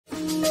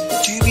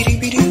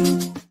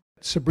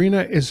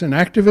Sabrina is an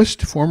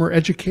activist, former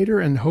educator,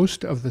 and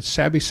host of the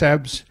Sabby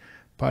Sabs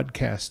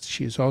podcast.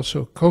 She is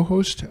also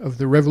co-host of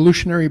the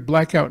Revolutionary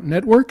Blackout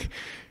Network.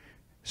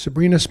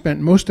 Sabrina spent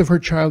most of her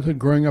childhood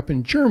growing up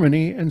in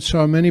Germany and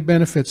saw many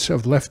benefits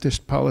of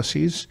leftist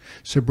policies.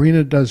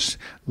 Sabrina does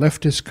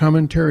leftist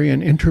commentary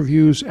and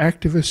interviews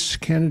activists,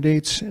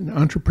 candidates, and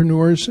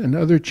entrepreneurs and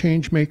other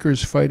change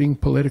makers fighting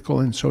political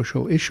and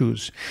social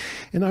issues.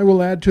 And I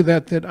will add to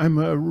that I'm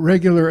a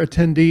regular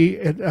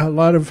attendee at a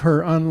lot of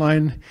her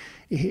online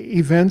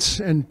events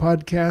and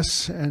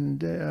podcasts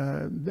and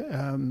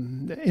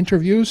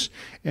interviews,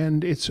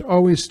 and it's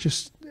always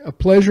just a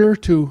pleasure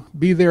to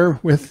be there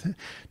with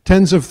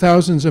tens of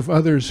thousands of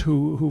others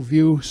who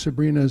view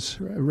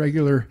Sabrina's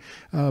regular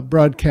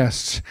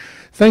broadcasts.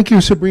 Thank you,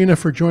 Sabrina,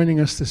 for joining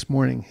us this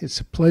morning. It's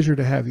a pleasure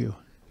to have you.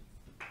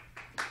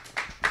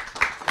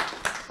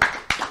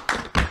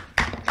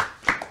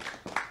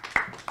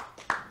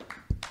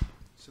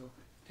 So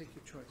take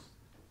your choice,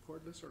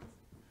 cordless or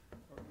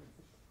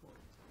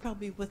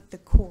probably with the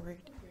cord.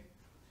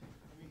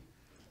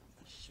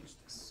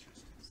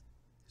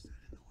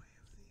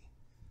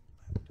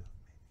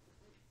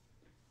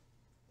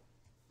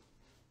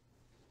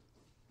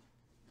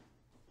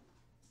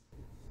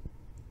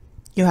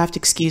 You'll have to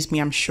excuse me,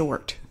 I'm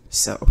short,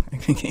 so.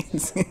 Okay.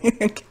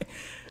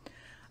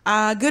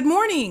 Good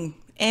morning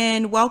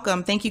and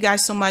welcome. Thank you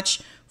guys so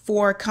much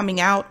for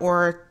coming out,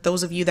 or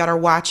those of you that are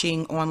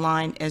watching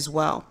online as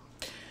well.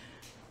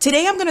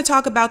 Today I'm going to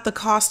talk about the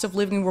cost of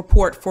living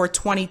report for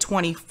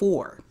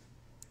 2024.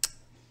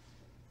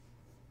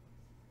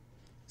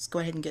 Let's go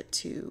ahead and get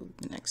to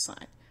the next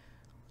slide.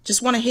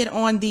 Just want to hit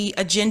on the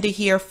agenda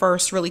here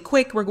first really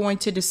quick. We're going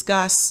to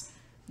discuss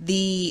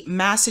the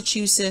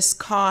Massachusetts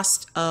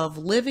cost of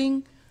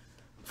living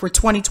for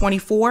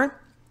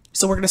 2024.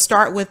 So we're going to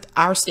start with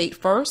our state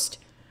first.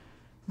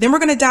 Then we're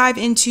going to dive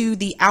into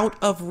the out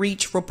of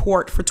reach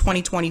report for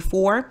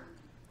 2024,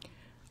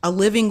 a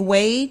living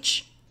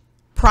wage,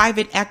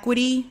 private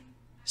equity,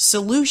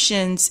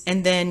 solutions,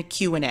 and then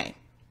Q&A.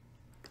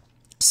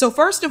 So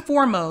first and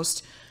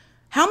foremost,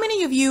 how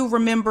many of you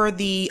remember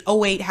the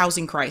 '08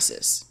 housing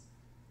crisis?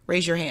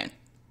 Raise your hand.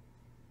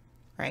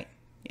 Right?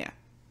 Yeah.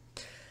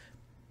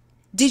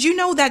 Did you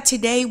know that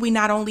today we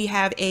not only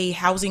have a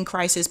housing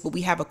crisis, but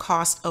we have a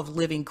cost of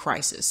living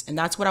crisis? And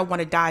that's what I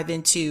want to dive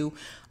into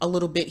a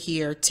little bit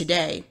here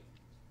today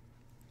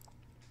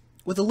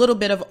with a little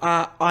bit of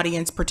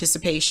audience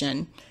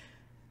participation.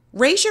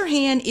 Raise your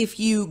hand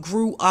if you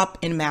grew up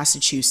in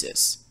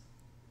Massachusetts.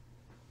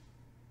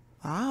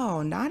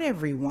 Oh, not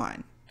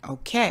everyone.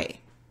 Okay.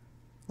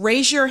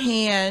 Raise your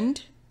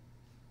hand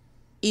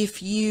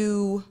if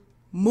you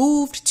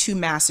moved to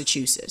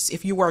Massachusetts,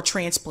 if you were a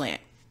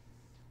transplant.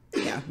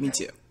 Yeah, me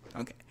too.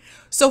 Okay.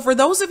 So for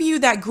those of you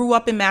that grew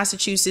up in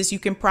Massachusetts, you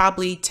can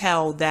probably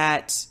tell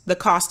that the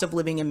cost of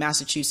living in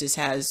Massachusetts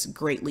has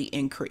greatly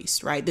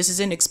increased, right? This is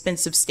an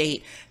expensive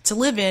state to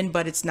live in,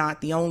 but it's not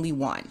the only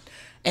one.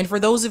 And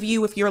for those of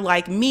you, if you're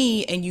like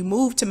me and you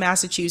moved to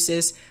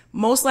Massachusetts,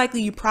 most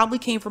likely you probably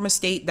came from a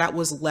state that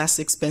was less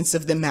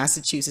expensive than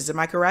Massachusetts. Am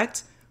I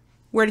correct?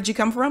 Where did you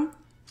come from?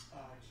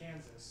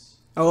 Kansas.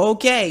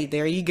 Okay,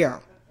 there you go.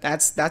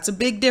 That's a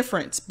big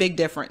difference, big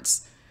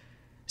difference.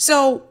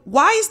 So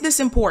why is this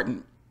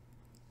important?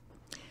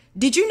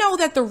 Did you know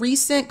that the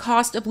recent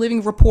cost of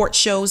living report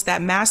shows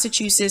that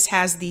Massachusetts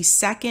has the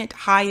second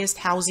highest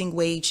housing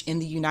wage in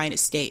the United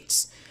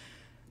States?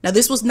 Now,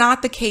 this was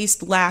not the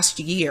case last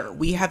year.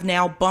 We have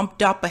now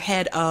bumped up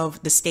ahead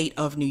of the state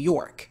of New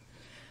York.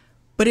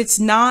 But it's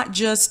not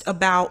just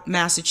about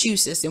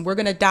Massachusetts, and we're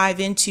going to dive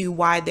into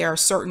why there are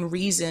certain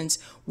reasons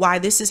why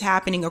this is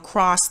happening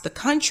across the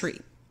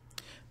country.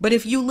 But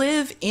if you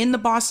live in the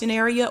Boston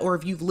area, or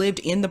if you've lived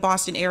in the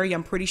Boston area,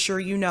 I'm pretty sure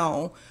you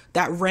know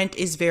that rent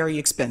is very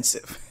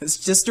expensive. It's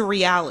just a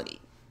reality.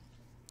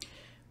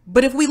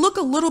 But if we look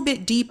a little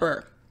bit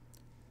deeper,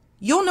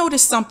 you'll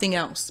notice something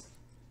else.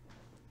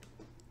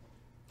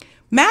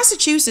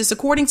 Massachusetts,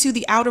 according to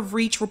the Out of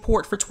Reach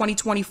report for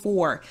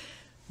 2024,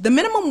 the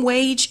minimum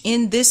wage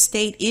in this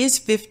state is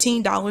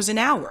 $15 an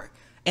hour.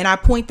 And I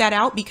point that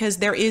out because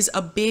there is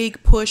a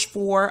big push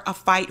for a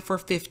fight for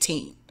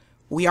 15.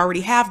 We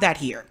already have that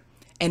here,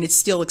 and it's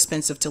still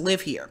expensive to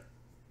live here.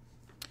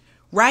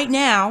 Right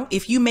now,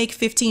 if you make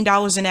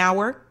 $15 an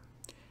hour,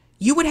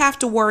 you would have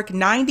to work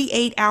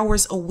 98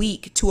 hours a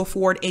week to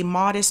afford a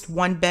modest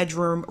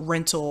one-bedroom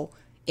rental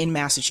in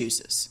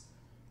Massachusetts.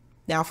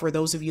 Now, for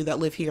those of you that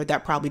live here,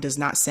 that probably does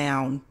not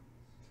sound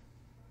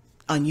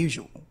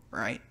unusual,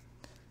 right?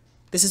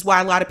 This is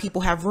why a lot of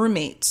people have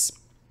roommates.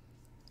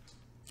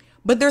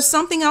 But there's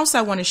something else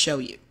I want to show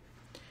you.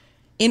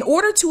 In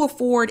order to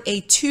afford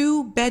a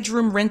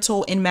 2-bedroom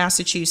rental in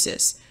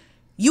Massachusetts,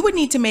 you would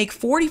need to make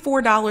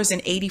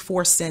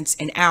 $44.84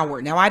 an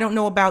hour. Now, I don't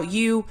know about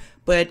you,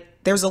 but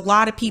there's a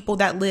lot of people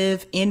that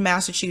live in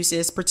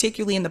Massachusetts,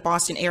 particularly in the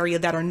Boston area,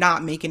 that are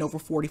not making over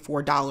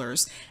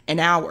 $44 an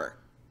hour.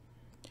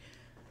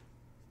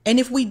 And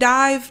if we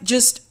dive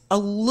just a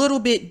little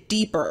bit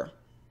deeper,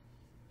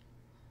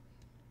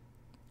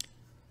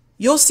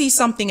 you'll see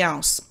something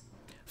else.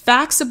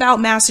 Facts about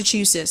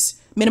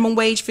Massachusetts. Minimum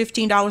wage,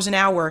 $15 an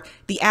hour.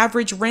 The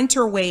average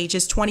renter wage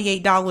is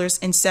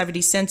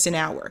 $28.70 an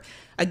hour.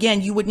 Again,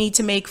 you would need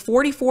to make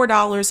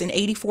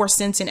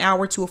 $44.84 an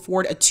hour to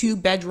afford a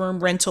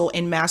 2-bedroom rental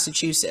in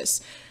Massachusetts.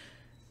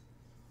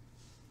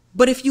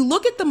 But if you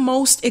look at the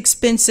most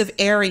expensive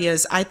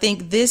areas, I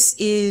think this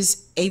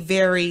is a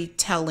very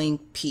telling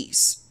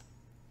piece.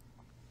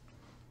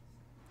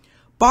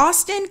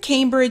 Boston,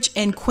 Cambridge,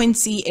 and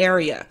Quincy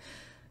area.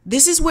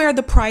 This is where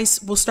the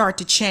price will start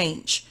to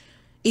change.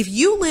 If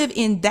you live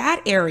in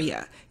that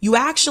area, you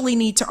actually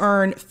need to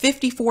earn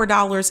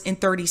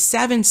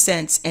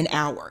 $54.37 an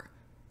hour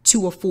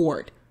to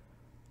afford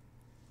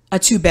a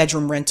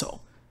 2-bedroom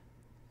rental.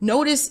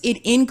 Notice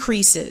it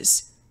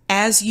increases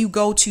as you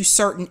go to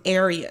certain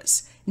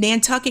areas.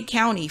 Nantucket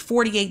County,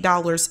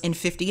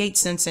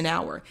 $48.58 an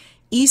hour.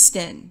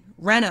 Easton,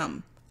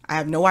 Renham, I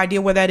have no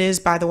idea where that is,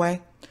 by the way,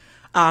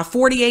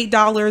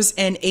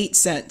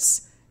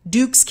 $48.08.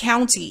 Dukes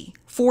County,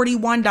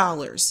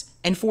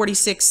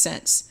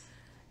 $41.46.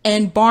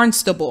 And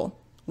Barnstable,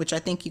 which I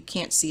think you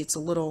can't see, it's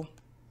this little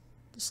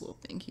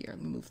thing here.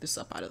 Let me move this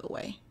up out of the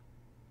way.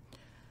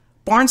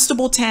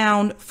 Barnstable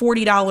Town,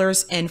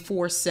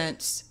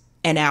 $40.04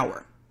 an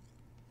hour.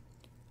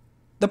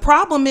 The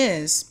problem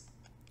is,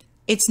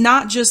 it's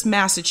not just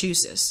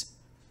Massachusetts.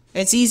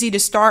 It's easy to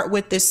start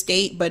with this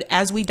state, but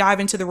as we dive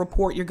into the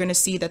report, you're going to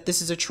see that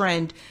this is a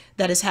trend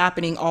that is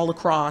happening all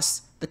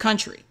across the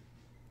country.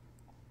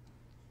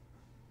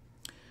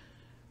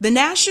 The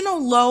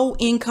National Low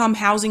Income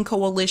Housing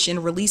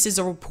Coalition releases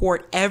a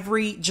report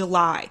every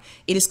July.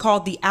 It is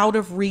called the Out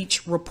of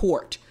Reach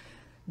Report.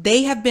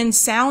 They have been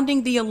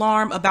sounding the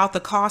alarm about the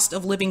cost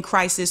of living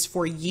crisis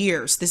for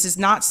years. This is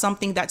not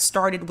something that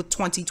started with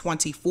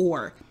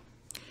 2024.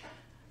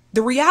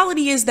 The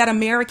reality is that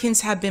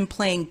Americans have been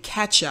playing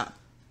catch up.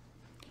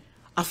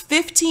 A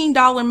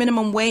 $15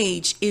 minimum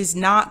wage is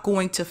not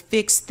going to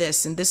fix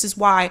this. And this is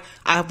why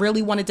I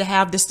really wanted to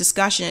have this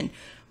discussion,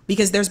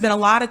 because there's been a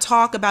lot of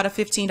talk about a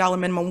 $15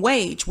 minimum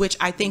wage, which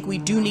I think we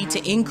do need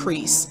to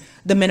increase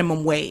the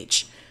minimum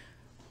wage.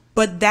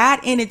 But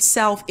that in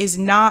itself is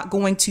not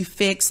going to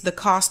fix the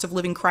cost of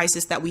living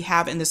crisis that we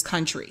have in this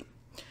country.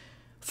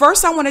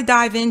 First, I want to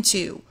dive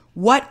into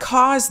what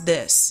caused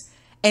this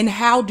and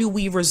how do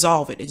we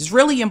resolve it. It's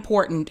really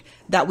important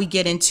that we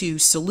get into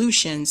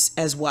solutions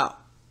as well.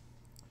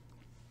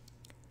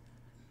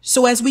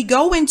 So as we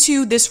go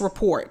into this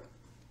report,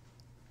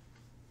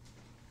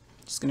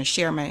 I'm just going to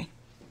share my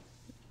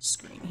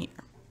screen here.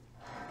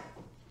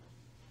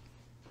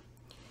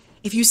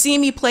 If you see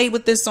me play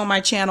with this on my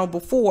channel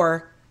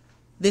before,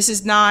 this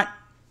is not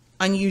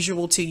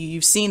unusual to you.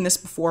 You've seen this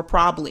before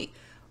probably,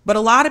 but a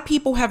lot of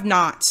people have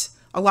not.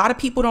 A lot of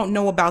people don't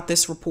know about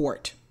this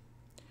report.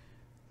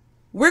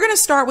 We're going to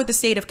start with the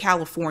state of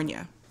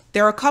California.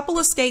 There are a couple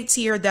of states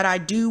here that I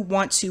do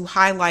want to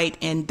highlight,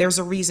 and there's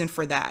a reason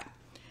for that.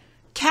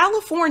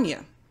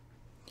 California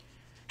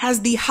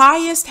has the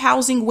highest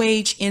housing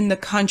wage in the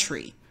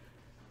country.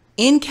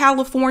 In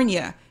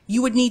California,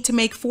 you would need to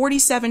make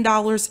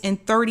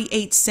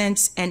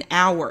 $47.38 an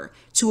hour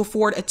to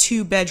afford a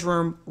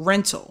 2-bedroom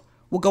rental.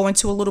 We'll go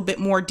into a little bit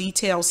more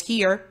details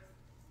here.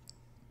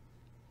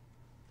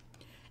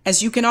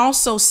 As you can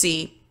also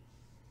see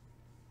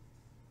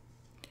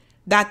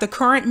that the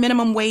current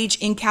minimum wage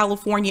in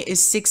California is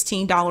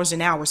 $16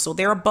 an hour. So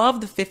they're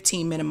above the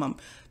 15 minimum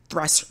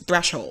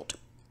threshold.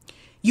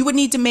 You would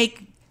need to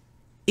make,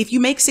 if you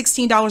make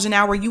 $16 an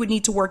hour, you would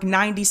need to work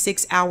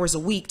 96 hours a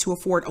week to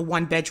afford a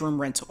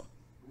 1-bedroom rental.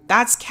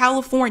 That's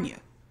California.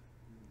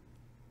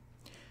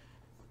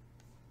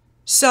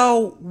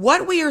 So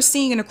what we are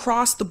seeing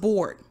across the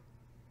board,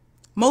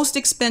 most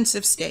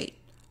expensive state,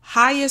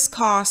 highest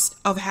cost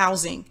of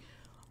housing,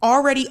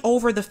 already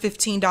over the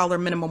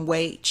 $15 minimum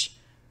wage,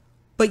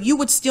 but you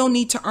would still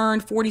need to earn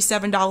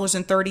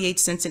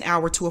 $47.38 an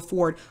hour to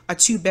afford a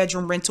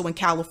 2-bedroom rental in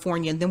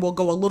California. And then we'll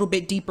go a little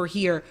bit deeper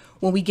here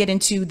when we get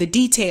into the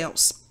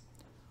details,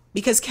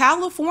 because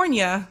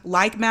California,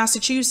 like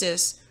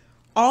Massachusetts,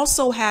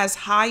 also has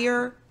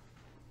higher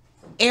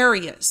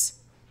areas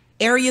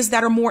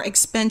that are more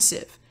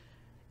expensive.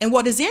 And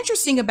what is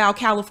interesting about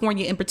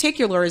California in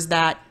particular is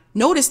that,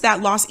 notice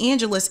that Los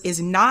Angeles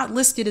is not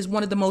listed as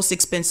one of the most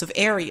expensive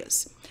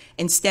areas.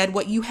 Instead,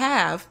 what you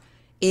have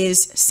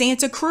is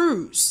Santa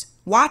Cruz,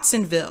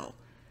 Watsonville,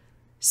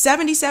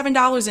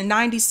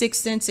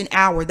 $77.96 an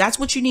hour. That's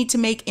what you need to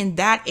make in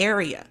that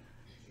area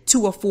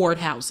to afford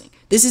housing.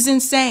 This is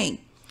insane.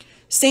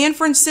 San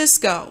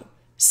Francisco,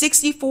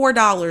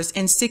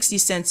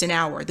 $64.60 an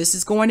hour. This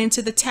is going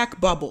into the tech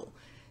bubble.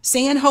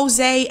 San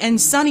Jose and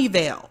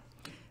Sunnyvale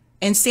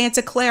and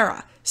Santa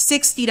Clara,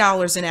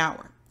 $60 an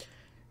hour.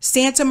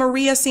 Santa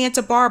Maria,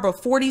 Santa Barbara,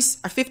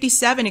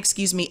 57,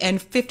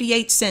 and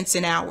 58 cents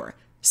an hour.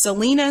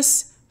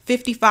 Salinas,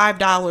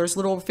 $55,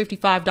 little over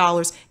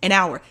 $55 an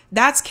hour.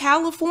 That's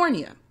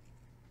California.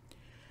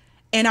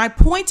 And I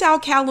point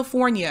out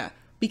California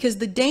because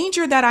the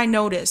danger that I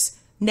notice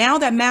now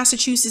that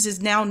Massachusetts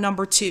is now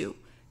number 2,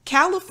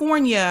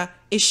 California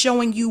is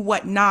showing you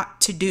what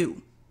not to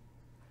do.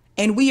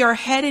 and we are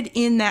headed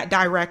in that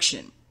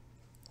direction.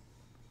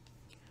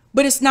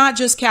 But it's not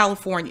just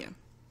California.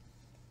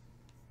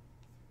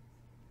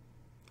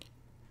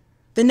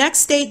 The next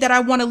state that I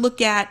want to look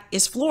at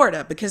is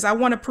Florida, because I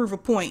want to prove a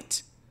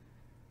point.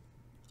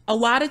 A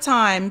lot of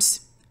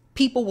times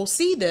people will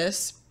see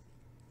this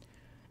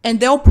and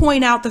they'll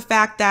point out the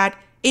fact that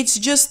it's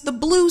just the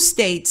blue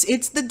states,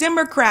 it's the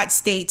Democrat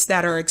states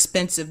that are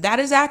expensive. That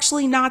is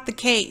actually not the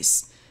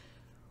case.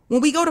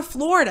 When we go to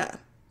Florida,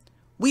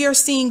 we are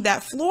seeing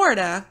that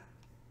Florida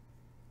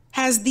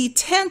has the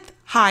 10th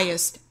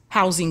highest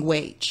housing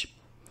wage.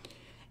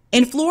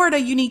 In Florida,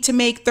 you need to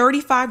make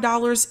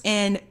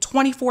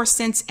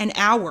 $35.24 an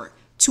hour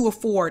to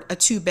afford a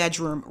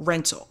 2-bedroom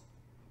rental.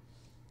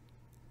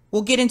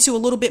 We'll get into a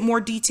little bit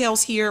more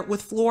details here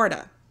with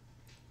Florida.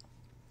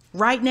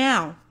 Right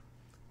now,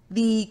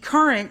 the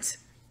current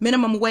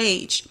minimum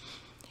wage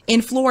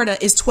in Florida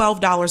is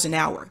 $12 an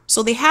hour.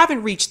 So they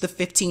haven't reached the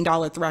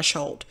 $15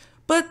 threshold,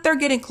 but they're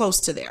getting close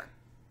to there.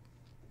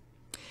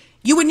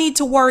 You would need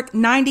to work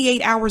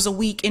 98 hours a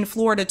week in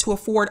Florida to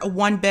afford a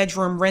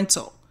 1-bedroom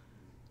rental.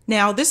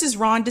 Now, this is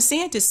Ron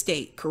DeSantis'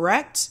 state,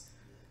 correct?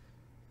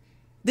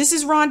 This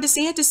is Ron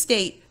DeSantis'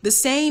 state, the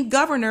same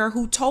governor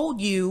who told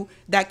you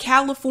that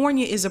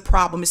California is a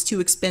problem, it's too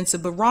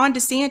expensive. But Ron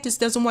DeSantis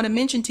doesn't want to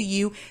mention to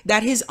you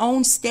that his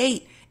own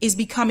state is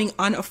becoming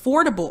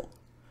unaffordable.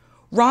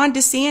 Ron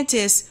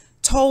DeSantis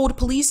told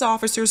police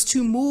officers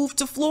to move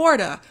to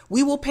Florida.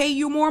 We will pay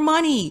you more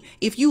money.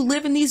 If you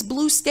live in these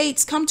blue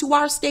states, come to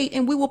our state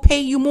and we will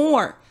pay you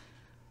more.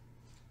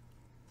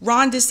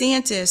 Ron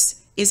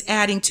DeSantis is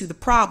adding to the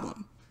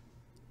problem.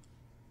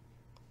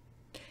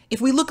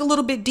 If we look a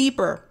little bit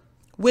deeper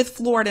with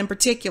Florida in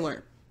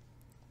particular,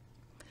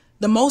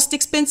 the most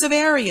expensive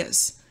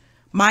areas,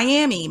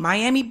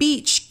 Miami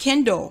Beach,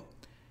 Kendall,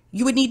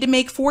 you would need to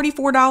make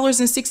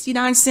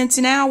 $44.69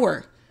 an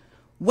hour.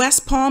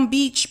 West Palm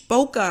Beach,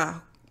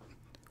 Boca,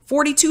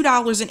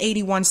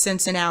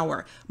 $42.81 an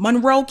hour.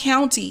 Monroe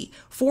County,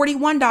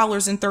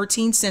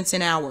 $41.13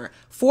 an hour.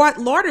 Fort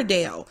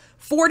Lauderdale,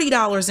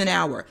 $40 an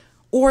hour.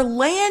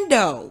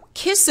 Orlando,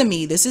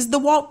 Kissimmee, this is the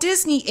Walt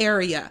Disney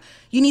area.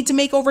 You need to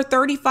make over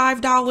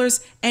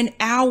 $35 an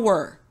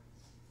hour.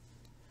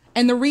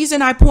 And the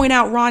reason I point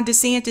out Ron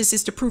DeSantis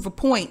is to prove a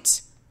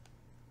point.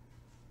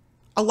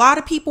 A lot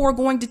of people are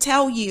going to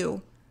tell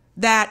you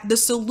that the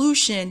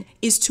solution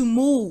is to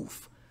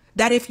move.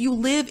 That if you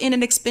live in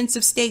an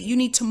expensive state, you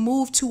need to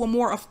move to a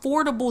more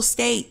affordable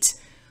state.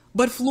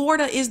 But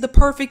Florida is the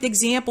perfect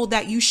example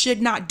that you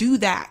should not do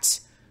that.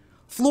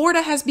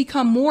 Florida has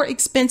become more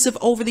expensive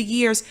over the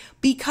years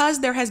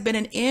because there has been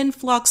an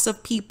influx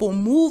of people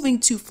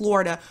moving to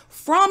Florida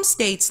from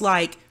states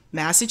like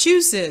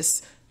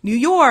Massachusetts, New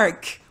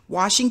York,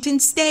 Washington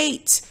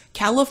State,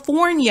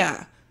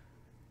 California.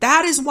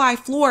 That is why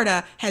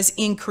Florida has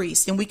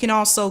increased. And we can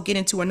also get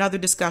into another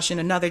discussion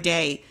another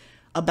day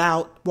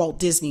about Walt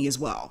Disney as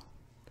well.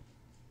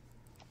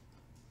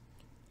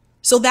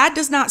 So that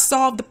does not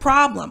solve the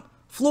problem.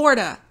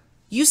 Florida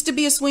used to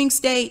be a swing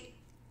state.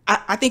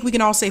 I think we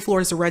can all say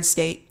Florida's a red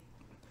state.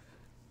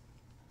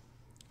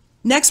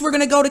 Next, we're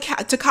going to go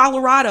to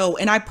Colorado,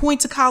 and I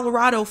point to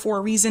Colorado for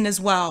a reason as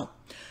well.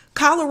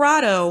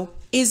 Colorado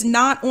is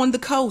not on the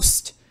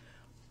coast.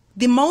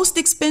 The most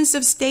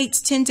expensive states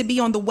tend to be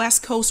on the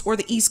West Coast or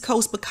the East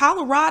Coast, but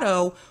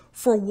Colorado,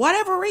 for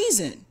whatever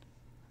reason,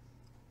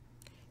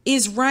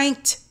 is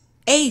ranked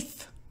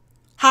 8th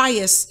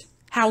highest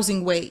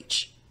housing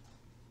wage.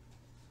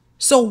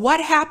 So what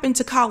happened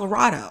to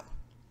Colorado?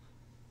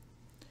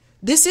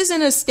 This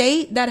isn't a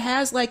state that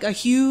has like a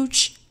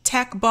huge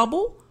tech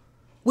bubble,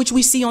 which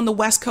we see on the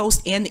West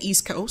Coast and the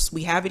East Coast.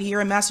 We have it here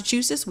in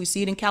Massachusetts. We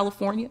see it in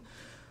California,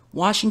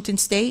 Washington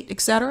State,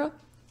 etc.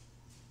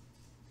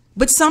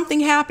 But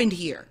something happened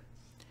here.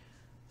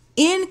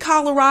 In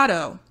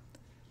Colorado,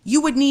 you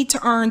would need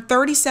to earn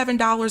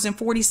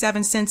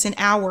 $37.47 an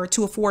hour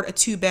to afford a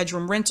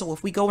 2-bedroom rental.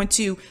 If we go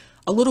into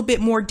a little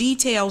bit more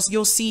details,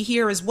 you'll see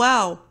here as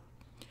well.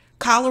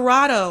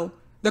 Colorado,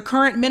 the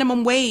current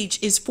minimum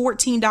wage is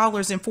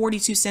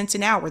 $14.42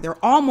 an hour.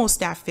 They're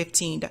almost at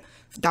 $15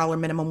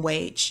 minimum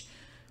wage.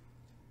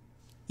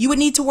 You would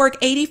need to work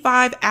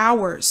 85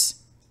 hours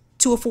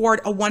to afford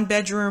a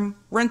 1-bedroom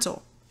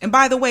rental. And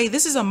by the way,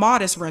 this is a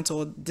modest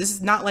rental. This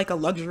is not like a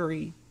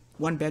luxury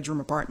 1-bedroom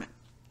apartment.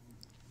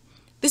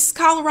 This is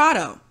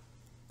Colorado.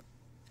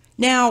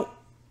 Now,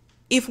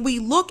 if we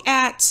look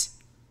at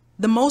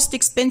the most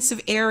expensive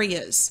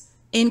areas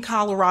in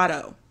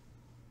Colorado,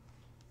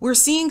 we're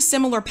seeing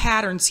similar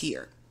patterns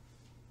here.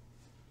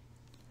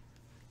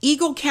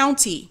 Eagle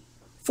County,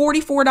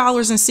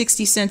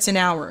 $44.60 an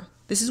hour.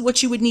 This is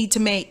what you would need to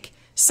make.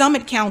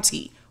 Summit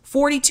County,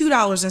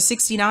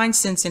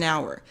 $42.69 an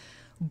hour.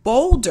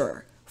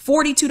 Boulder,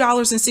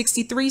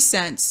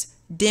 $42.63.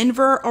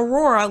 Denver,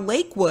 Aurora,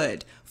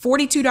 Lakewood,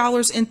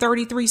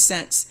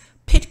 $42.33.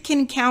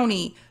 Pitkin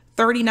County,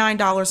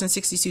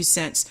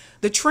 $39.62.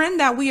 The trend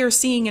that we are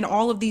seeing in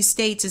all of these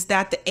states is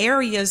that the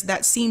areas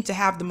that seem to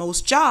have the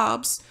most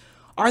jobs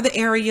are the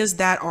areas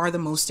that are the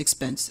most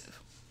expensive.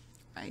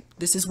 Right?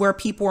 This is where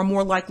people are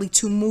more likely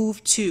to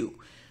move to.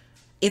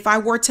 If I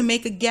were to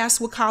make a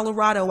guess with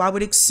Colorado, I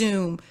would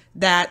assume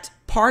that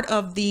part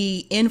of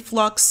the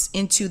influx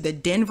into the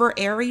Denver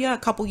area a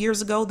couple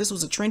years ago, this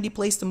was a trendy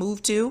place to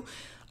move to,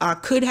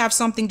 could have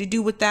something to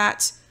do with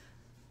that.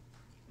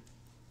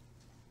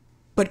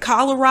 But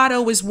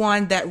Colorado is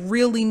one that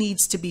really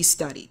needs to be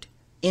studied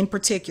in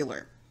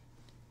particular.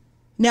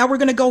 Now we're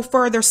going to go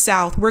further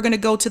south. We're going to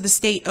go to the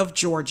state of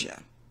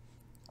Georgia.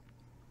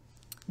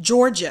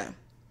 Georgia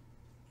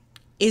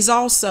is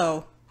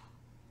also,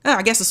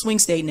 I guess, a swing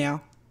state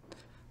now,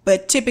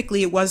 but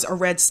typically it was a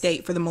red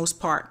state for the most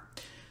part.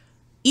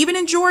 Even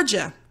in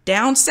Georgia,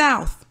 down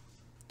south,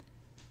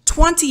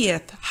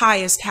 20th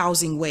highest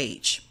housing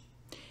wage.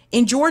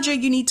 In Georgia,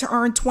 you need to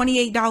earn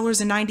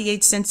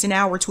 $28.98 an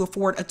hour to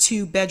afford a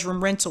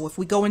 2-bedroom rental. If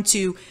we go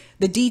into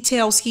the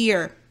details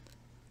here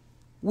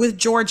with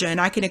Georgia,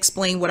 and I can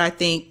explain what I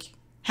think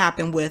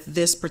happened with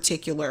this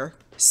particular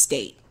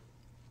state.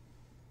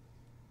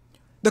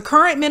 The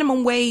current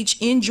minimum wage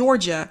in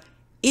Georgia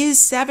is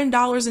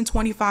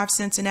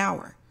 $7.25 an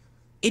hour.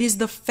 It is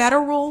the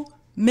federal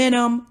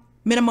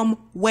minimum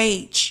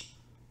wage.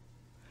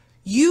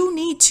 You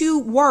need to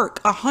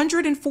work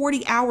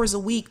 140 hours a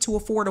week to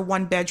afford a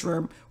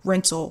 1-bedroom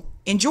rental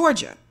in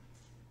Georgia.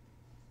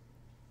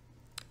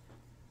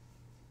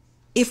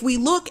 If we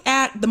look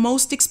at the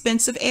most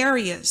expensive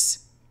areas,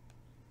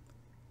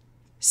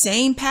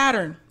 same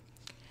pattern.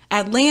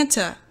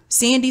 Atlanta,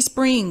 Sandy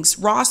Springs,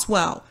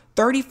 Roswell,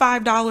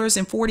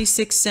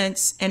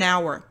 $35.46 an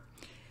hour.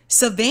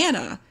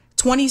 Savannah,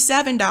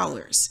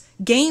 $27.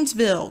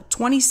 Gainesville,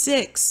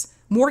 $26.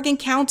 Morgan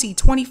County,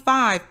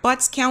 $25.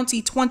 Butts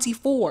County,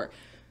 $24.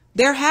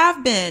 There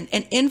have been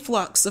an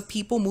influx of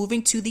people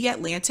moving to the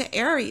Atlanta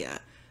area.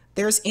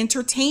 There's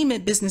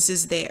entertainment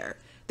businesses there.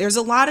 There's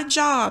a lot of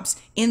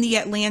jobs in the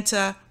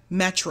Atlanta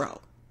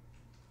metro.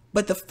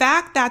 But the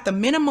fact that the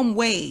minimum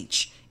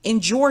wage in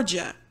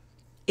Georgia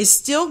is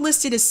still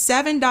listed as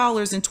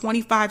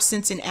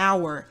 $7.25 an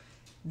hour,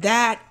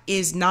 that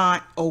is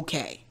not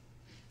okay.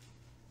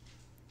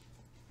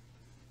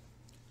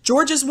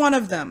 Georgia's one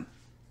of them.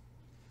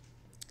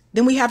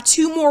 Then we have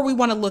 2 more we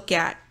want to look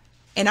at.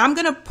 And I'm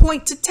going to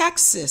point to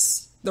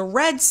Texas, the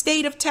red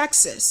state of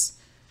Texas,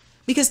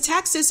 because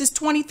Texas is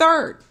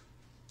 23rd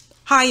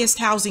highest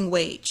housing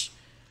wage.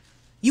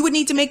 You would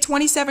need to make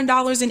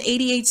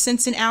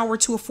 $27.88 an hour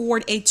to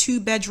afford a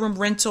 2-bedroom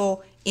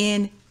rental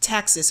in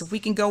Texas. If we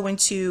can go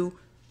into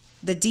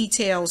the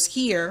details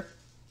here,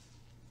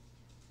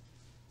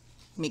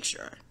 make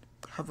sure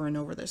I'm hovering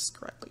over this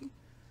correctly.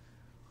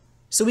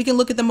 So we can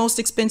look at the most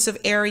expensive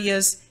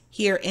areas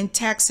here in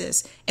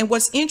Texas. And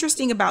what's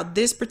interesting about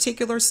this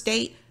particular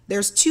state,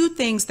 there's 2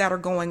 things that are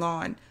going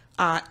on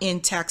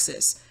in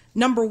Texas.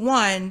 Number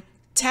one,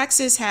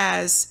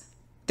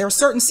 there are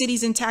certain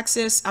cities in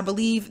Texas. I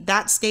believe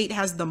that state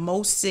has the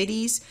most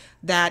cities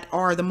that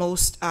are the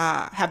most,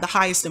 have the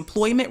highest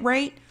employment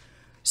rate.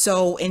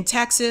 So in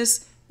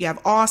Texas, you have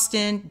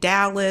Austin,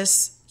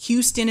 Dallas,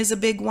 Houston is a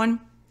big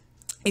one.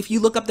 If you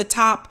look up the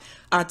top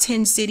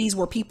 10 cities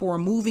where people are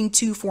moving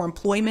to for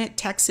employment,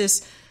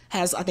 Texas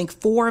has, I think,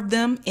 4 of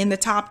them in the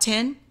top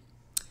 10.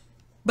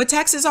 But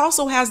Texas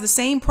also has the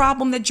same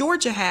problem that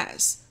Georgia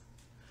has.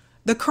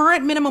 The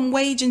current minimum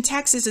wage in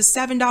Texas is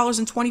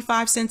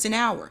 $7.25 an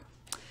hour.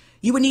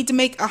 You would need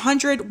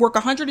to work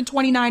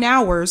 129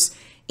 hours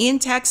in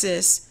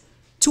Texas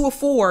to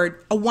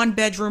afford a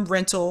 1-bedroom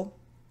rental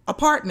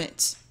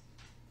apartment.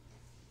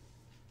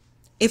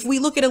 If we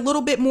look at a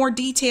little bit more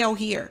detail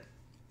here,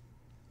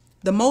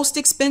 the most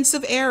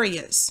expensive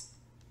areas,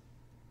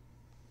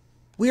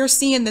 we are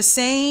seeing the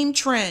same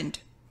trend.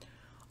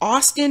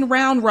 Austin,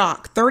 Round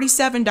Rock,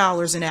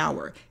 $37 an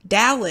hour.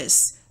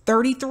 Dallas,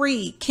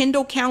 $33.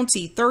 Kendall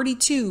County,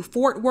 $32.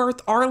 Fort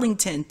Worth,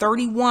 Arlington,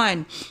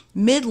 $31.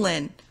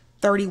 Midland,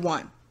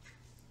 $31.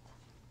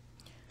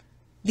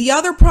 The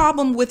other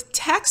problem with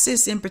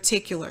Texas in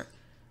particular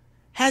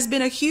has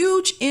been a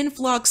huge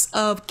influx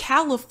of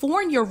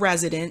California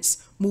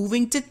residents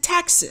moving to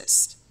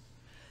Texas.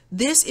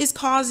 This is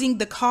causing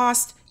the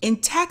cost in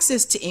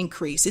Texas to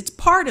increase. It's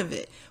part of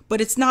it, but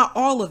it's not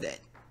all of it.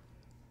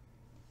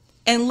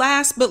 And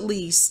last but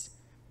least,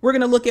 we're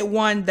going to look at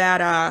one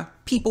that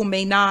people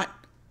may not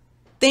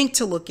think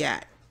to look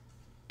at,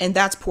 and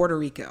that's Puerto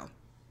Rico.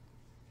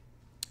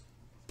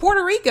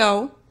 Puerto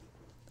Rico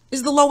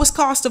is the lowest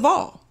cost of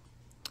all.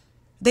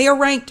 They are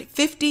ranked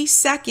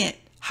 52nd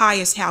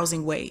highest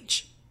housing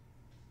wage.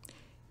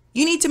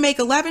 You need to make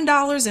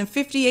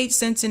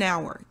 $11.58 an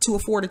hour to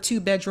afford a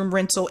 2-bedroom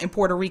rental in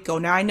Puerto Rico.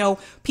 Now, I know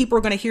people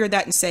are going to hear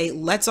that and say,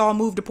 let's all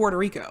move to Puerto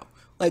Rico.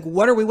 Like,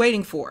 what are we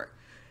waiting for?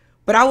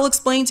 But I will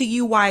explain to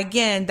you why,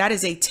 again, that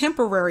is a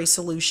temporary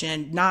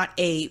solution, not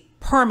a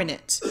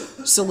permanent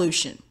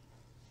solution.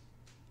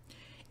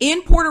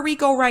 In Puerto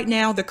Rico right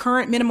now, the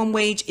current minimum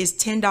wage is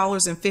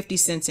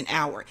 $10.50 an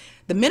hour.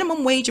 The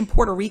minimum wage in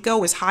Puerto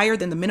Rico is higher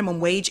than the minimum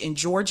wage in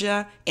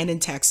Georgia and in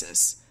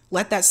Texas.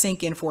 Let that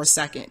sink in for a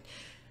second.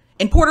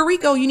 In Puerto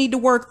Rico, you need to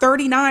work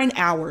 39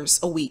 hours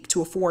a week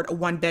to afford a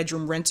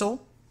 1-bedroom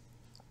rental.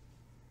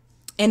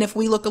 And if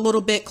we look a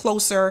little bit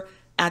closer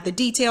at the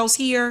details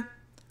here,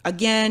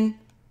 again,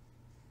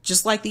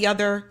 just like the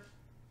other,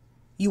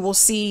 you will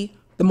see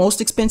the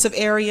most expensive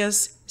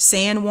areas: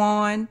 San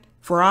Juan,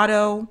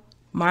 Farado,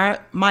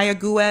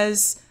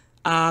 Mayagüez,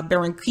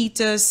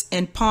 Barranquitas,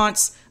 and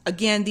Ponce.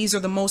 Again, these are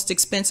the most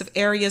expensive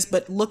areas,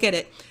 but look at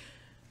it.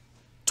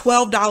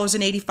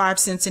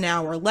 $12.85 an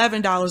hour,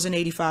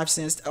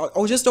 $11.85,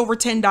 or just over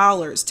 $10,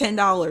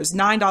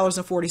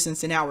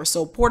 $9.40 an hour.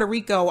 So Puerto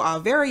Rico,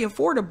 very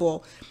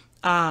affordable.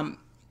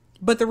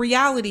 But the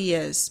reality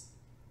is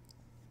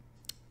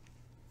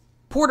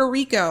Puerto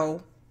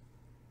Rico,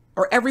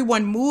 or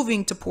everyone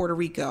moving to Puerto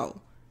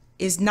Rico,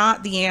 is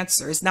not the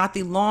answer. It's not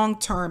the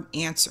long-term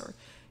answer.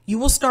 You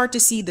will start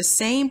to see the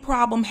same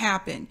problem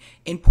happen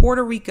in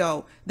Puerto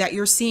Rico that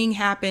you're seeing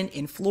happen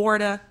in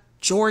Florida,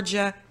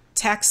 Georgia,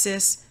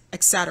 Texas,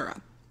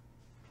 etc.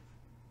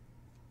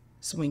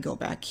 So we can go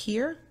back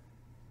here.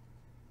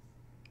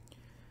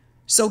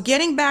 So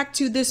getting back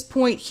to this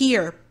point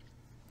here,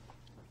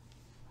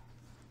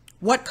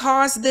 what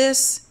caused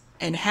this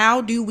and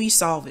how do we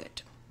solve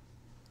it?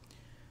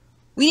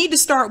 We need to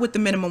start with the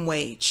minimum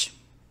wage.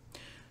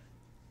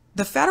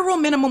 The federal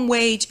minimum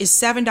wage is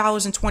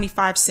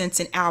 $7.25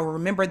 an hour.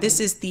 Remember, this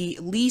is the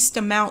least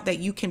amount that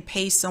you can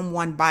pay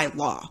someone by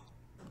law.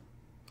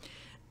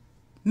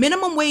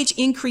 Minimum wage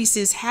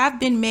increases have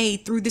been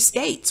made through the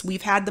states.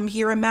 We've had them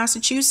here in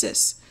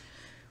Massachusetts.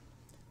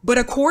 But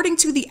according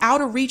to the Out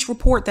of Reach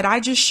report that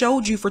I just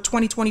showed you for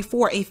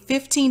 2024, a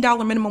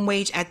 $15 minimum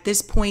wage at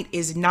this point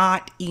is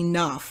not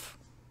enough.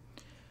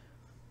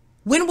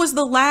 When was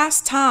the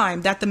last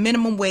time that the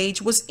minimum wage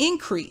was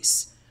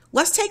increased?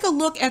 Let's take a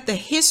look at the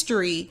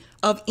history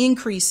of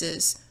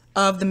increases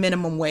of the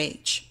minimum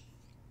wage.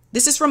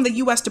 This is from the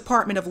U.S.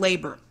 Department of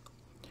Labor.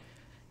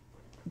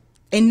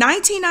 In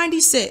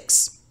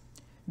 1996,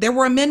 there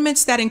were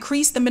amendments that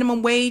increased the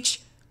minimum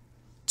wage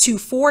to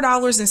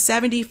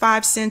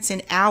 $4.75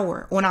 an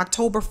hour on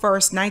October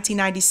 1st,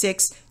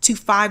 1996 to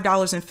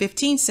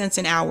 $5.15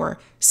 an hour,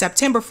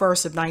 September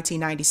 1st of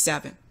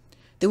 1997.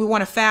 Then we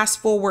want to fast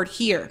forward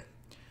here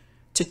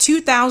to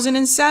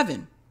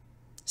 2007,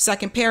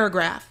 second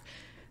paragraph.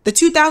 The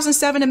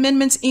 2007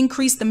 amendments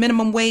increased the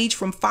minimum wage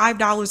from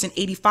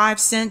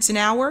 $5.85 an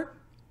hour,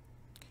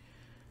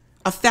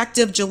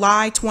 effective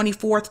July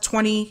 24th,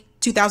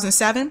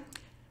 2007,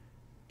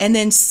 and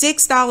then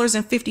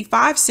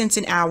 $6.55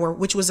 an hour,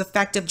 which was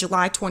effective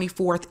July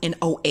 24th in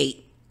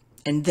 2008.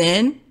 And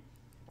then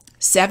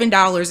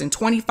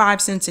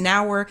 $7.25 an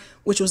hour,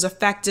 which was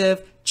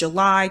effective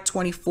July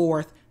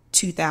 24th,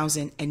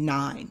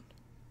 2009.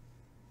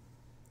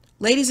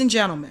 Ladies and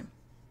gentlemen,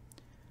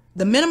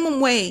 the minimum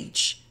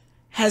wage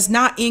has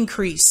not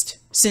increased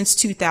since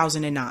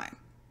 2009.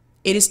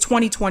 It is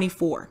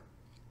 2024.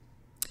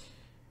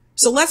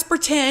 So let's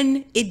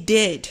pretend it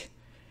did.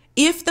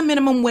 If the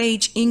minimum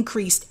wage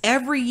increased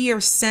every year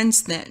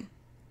since then,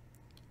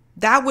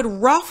 that would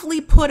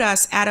roughly put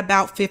us at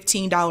about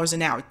 $15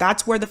 an hour.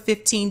 That's where the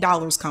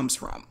 $15 comes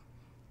from.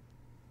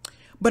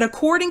 But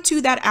according to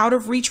that Out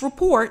of Reach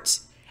report,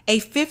 a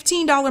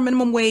 $15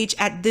 minimum wage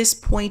at this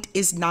point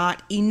is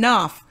not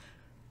enough.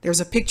 There's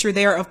a picture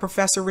there of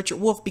Professor Richard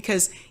Wolff,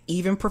 because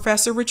even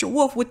Professor Richard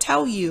Wolff would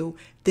tell you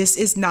this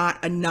is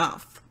not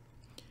enough.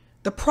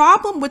 The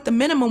problem with the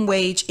minimum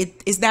wage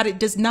is that it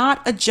does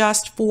not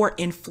adjust for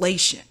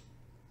inflation.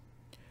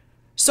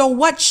 So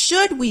what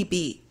should we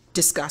be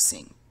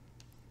discussing?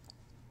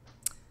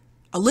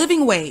 A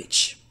living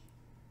wage.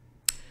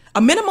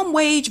 A minimum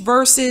wage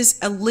versus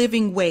a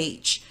living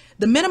wage.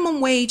 The minimum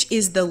wage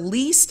is the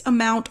least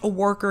amount a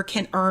worker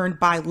can earn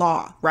by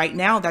law. Right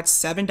now, that's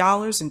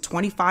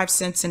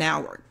 $7.25 an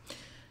hour.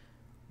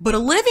 But a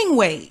living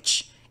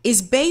wage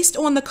is based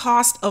on the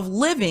cost of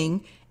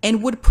living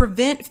and would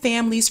prevent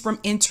families from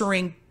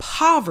entering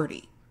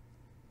poverty.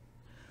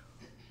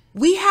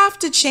 We have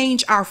to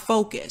change our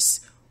focus.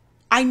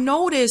 I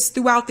noticed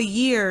throughout the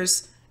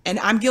years, and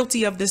I'm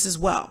guilty of this as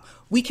well,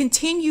 we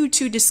continue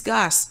to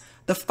discuss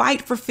the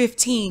fight for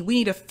 15. We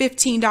need a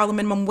 $15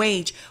 minimum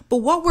wage. But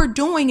what we're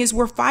doing is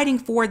we're fighting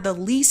for the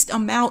least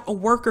amount a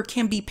worker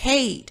can be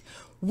paid.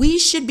 We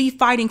should be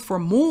fighting for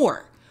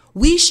more.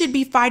 We should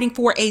be fighting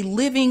for a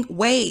living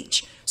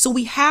wage. So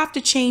we have to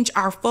change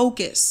our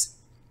focus.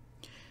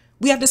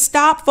 We have to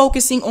stop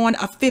focusing on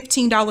a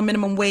 $15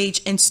 minimum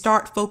wage and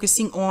start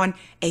focusing on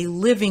a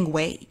living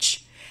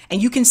wage.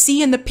 And you can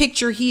see in the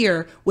picture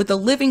here with the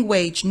living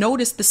wage,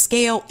 notice the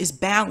scale is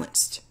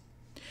balanced.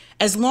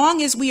 As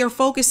long as we are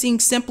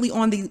focusing simply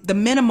on the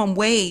minimum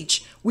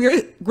wage,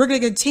 we're going to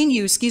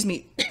continue,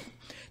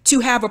 to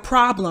have a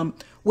problem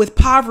with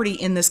poverty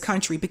in this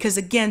country, because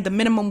again, the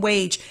minimum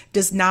wage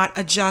does not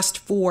adjust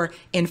for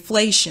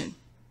inflation.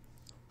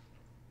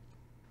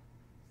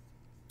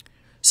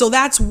 So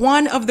that's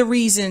one of the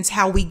reasons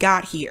how we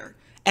got here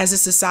as a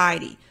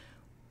society.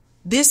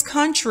 This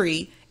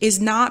country is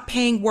not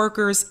paying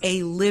workers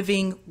a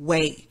living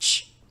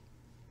wage.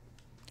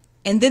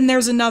 And then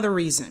there's another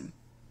reason.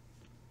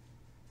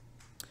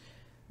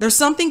 There's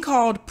something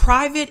called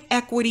private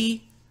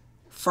equity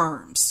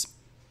firms,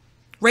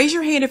 Raise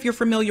your hand if you're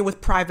familiar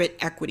with private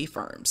equity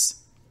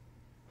firms.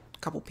 A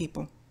couple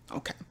people.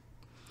 Okay.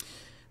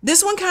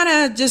 This one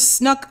kind of just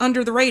snuck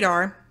under the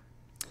radar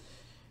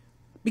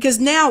because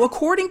now,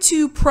 according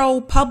to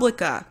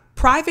ProPublica,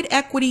 private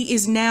equity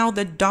is now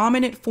the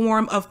dominant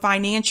form of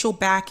financial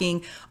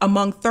backing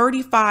among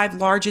 35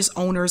 largest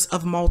owners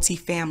of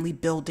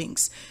multifamily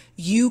buildings.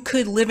 You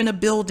could live in a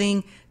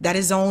building that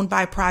is owned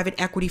by a private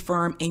equity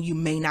firm and you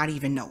may not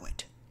even know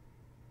it.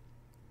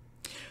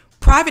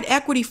 Private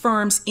equity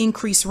firms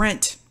increase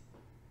rent,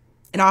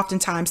 and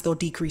oftentimes they'll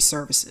decrease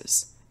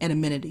services and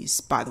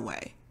amenities, by the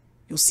way.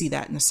 You'll see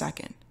that in a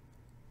second.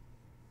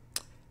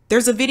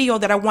 There's a video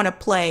that I want to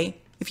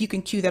play, if you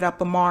can cue that up,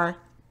 Amar,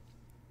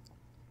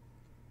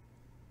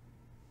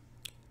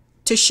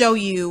 to show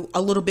you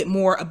a little bit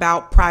more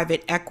about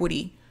private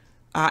equity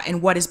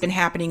and what has been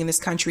happening in this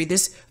country.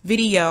 This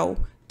video,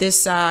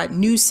 this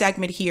news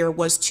segment here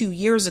was 2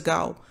 years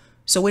ago,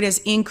 so it has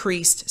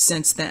increased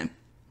since then.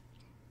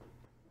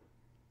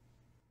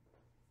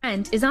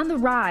 Rent is on the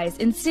rise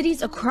in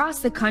cities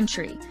across the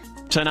country.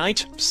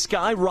 Tonight,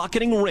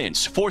 skyrocketing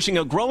rents forcing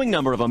a growing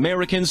number of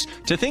Americans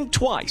to think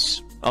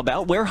twice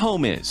about where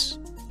home is.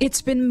 It's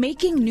been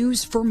making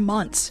news for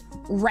months.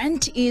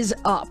 Rent is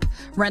up.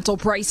 Rental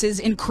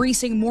prices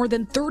increasing more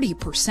than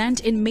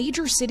 30% in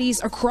major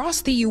cities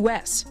across the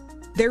U.S.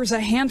 There's a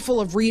handful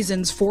of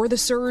reasons for the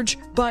surge,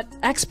 but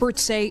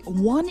experts say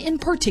one in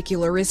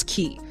particular is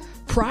key: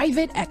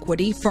 private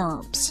equity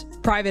firms.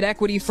 Private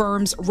equity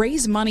firms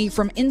raise money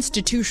from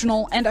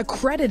institutional and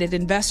accredited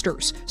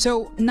investors,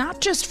 so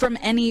not just from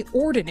any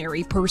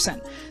ordinary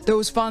person.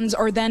 Those funds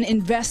are then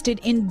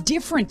invested in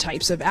different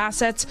types of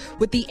assets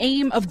with the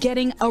aim of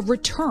getting a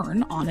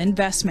return on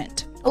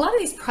investment. A lot of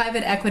these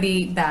private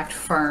equity-backed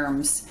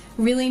firms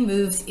really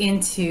moved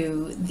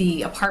into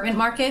the apartment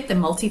market, the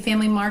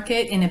multifamily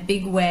market, in a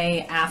big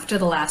way after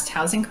the last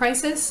housing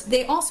crisis.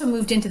 They also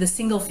moved into the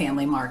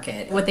single-family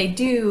market. What they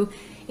do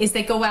is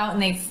they go out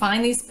and they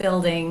find these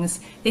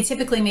buildings. They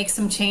typically make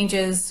some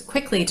changes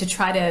quickly to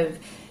try to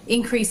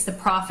increase the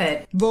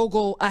profit.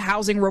 Vogel, a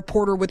housing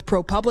reporter with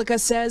ProPublica,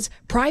 says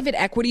private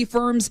equity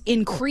firms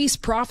increase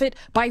profit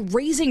by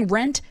raising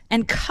rent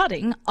and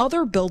cutting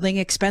other building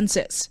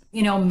expenses.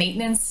 You know,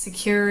 maintenance,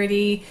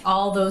 security,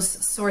 all those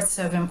sorts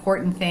of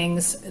important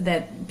things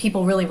that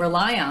people really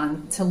rely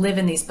on to live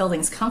in these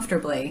buildings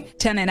comfortably.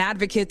 Tenant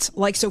advocates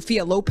like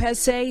Sophia Lopez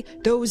say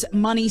those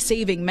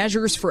money-saving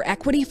measures for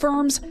equity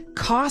firms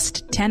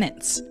cost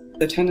tenants.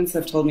 The tenants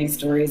have told me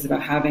stories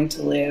about having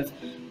to live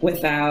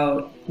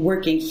without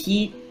working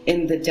heat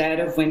in the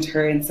dead of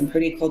winter in some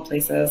pretty cold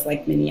places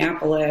like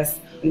Minneapolis.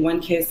 In one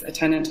case, a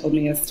tenant told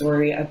me a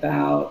story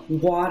about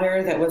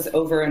water that was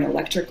over an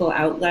electrical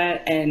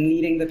outlet and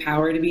needing the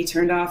power to be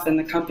turned off, and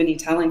the company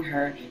telling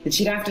her that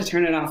she'd have to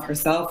turn it off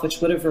herself, which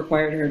would have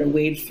required her to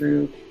wade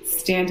through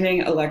standing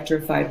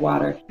electrified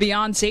water.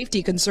 Beyond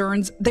safety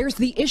concerns, there's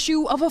the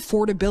issue of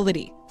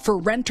affordability for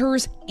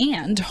renters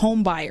and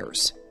home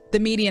buyers. The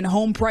median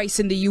home price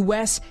in the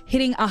U.S.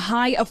 hitting a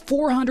high of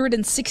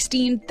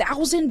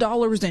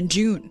 $416,000 in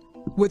June,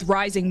 with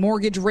rising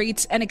mortgage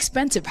rates and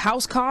expensive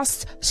house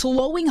costs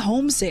slowing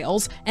home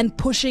sales and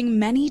pushing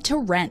many to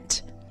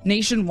rent.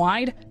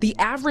 Nationwide, the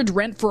average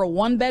rent for a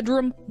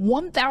one-bedroom,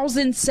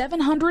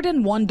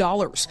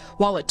 $1,701,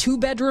 while a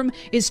two-bedroom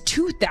is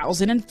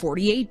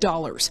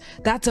 $2,048.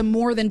 That's a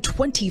more than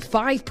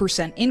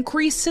 25%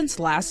 increase since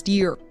last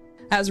year.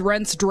 As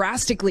rents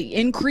drastically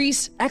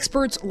increase,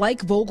 experts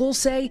like Vogel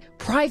say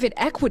private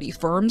equity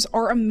firms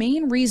are a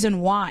main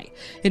reason why.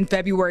 In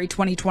February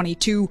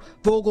 2022,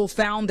 Vogel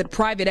found that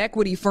private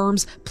equity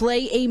firms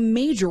play a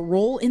major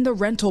role in the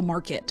rental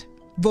market.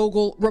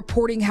 Vogel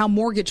reporting how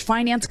mortgage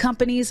finance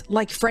companies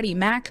like Freddie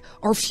Mac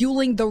are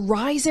fueling the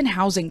rise in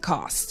housing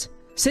costs.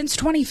 Since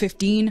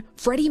 2015,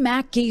 Freddie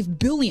Mac gave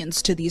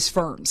billions to these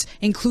firms,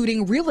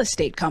 including real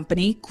estate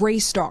company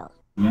Greystar.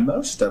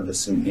 Most of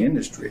us in the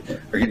industry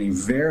are getting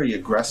very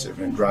aggressive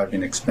in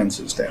driving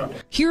expenses down.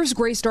 Here's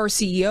Greystar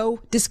CEO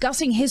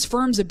discussing his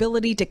firm's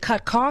ability to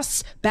cut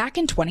costs back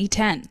in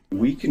 2010.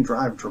 We can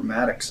drive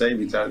dramatic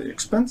savings out of the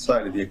expense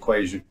side of the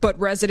equation. But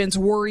residents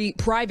worry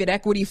private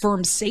equity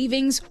firms'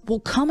 savings will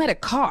come at a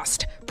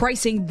cost,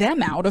 pricing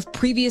them out of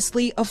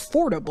previously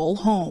affordable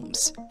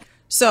homes.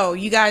 So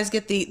you guys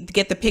get the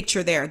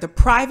picture there. The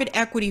private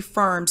equity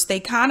firms,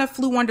 they kind of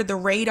flew under the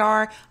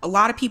radar. A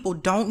lot of people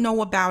don't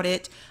know about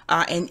it.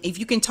 And if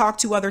you can talk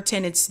to other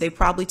tenants, they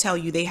probably tell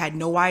you they had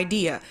no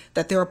idea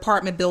that their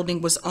apartment building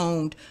was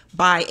owned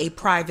by a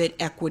private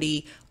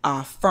equity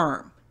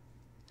firm.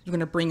 I'm going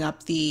to bring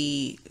up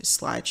the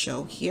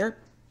slideshow here.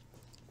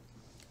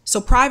 So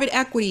private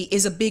equity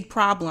is a big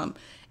problem.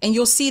 And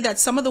you'll see that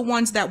some of the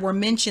ones that were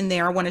mentioned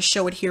there, I want to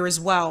show it here as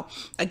well.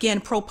 Again,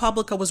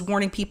 ProPublica was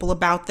warning people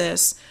about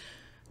this.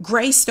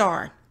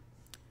 Greystar,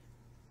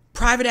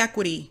 private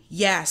equity,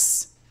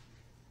 yes.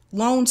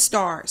 Lone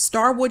Star,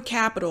 Starwood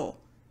Capital,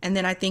 and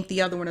then I think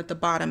the other one at the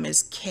bottom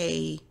is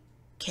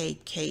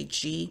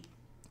KKG.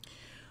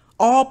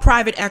 All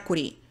private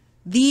equity.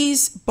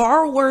 These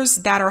borrowers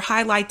that are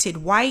highlighted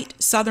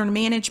white, Southern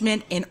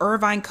Management, and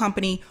Irvine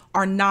Company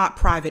are not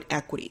private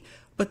equity.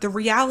 But the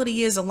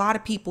reality is a lot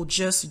of people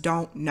just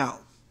don't know.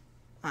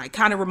 It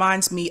kind of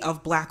reminds me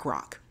of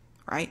BlackRock,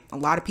 right? A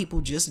lot of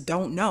people just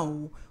don't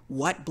know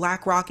what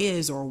BlackRock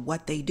is or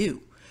what they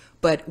do.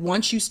 But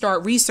once you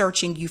start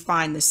researching, you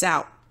find this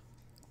out.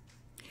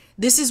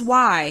 This is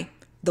why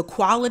the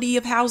quality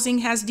of housing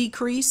has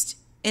decreased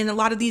in a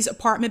lot of these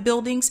apartment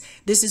buildings.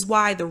 This is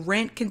why the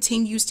rent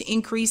continues to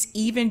increase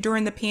even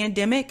during the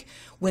pandemic,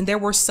 when there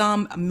were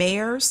some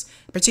mayors,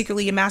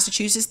 particularly in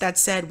Massachusetts, that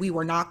said we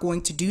were not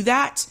going to do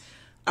that.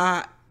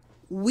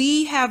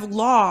 We have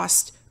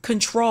lost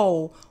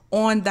control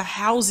on the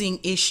housing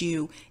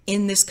issue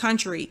in this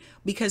country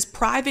because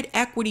private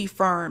equity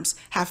firms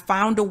have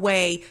found a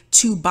way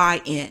to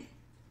buy in.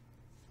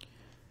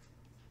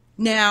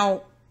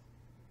 Now,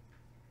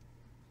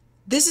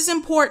 this is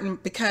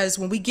important because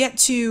when we get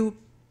to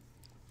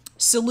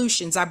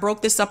solutions, I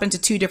broke this up into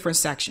two different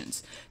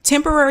sections: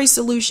 temporary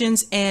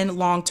solutions and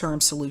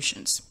long-term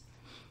solutions.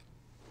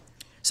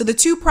 So the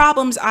two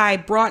problems I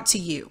brought to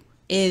you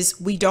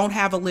is we don't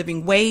have a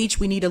living wage.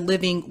 We need a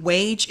living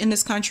wage in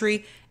this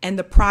country, and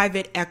the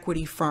private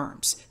equity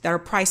firms that are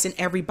pricing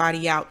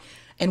everybody out.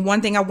 And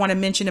one thing I want to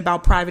mention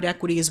about private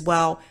equity as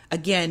well,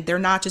 again, they're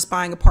not just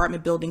buying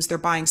apartment buildings, they're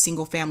buying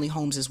single family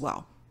homes as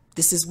well.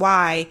 This is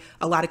why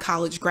a lot of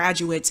college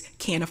graduates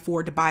can't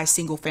afford to buy a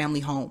single family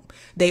home.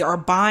 They are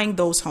buying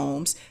those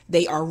homes,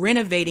 they are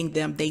renovating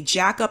them, they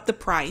jack up the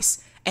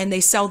price, and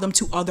they sell them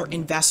to other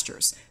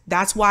investors.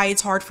 That's why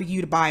it's hard for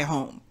you to buy a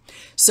home.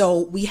 So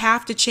we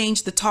have to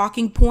change the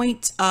talking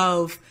point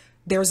of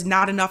there's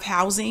not enough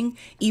housing.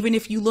 Even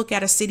if you look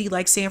at a city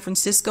like San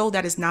Francisco,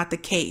 that is not the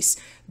case.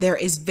 There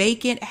is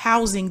vacant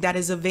housing that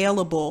is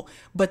available,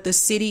 but the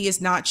city is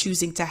not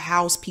choosing to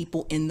house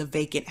people in the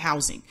vacant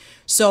housing.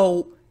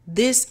 So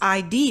this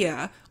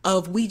idea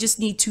of we just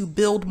need to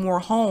build more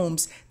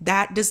homes,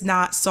 that does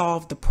not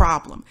solve the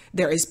problem.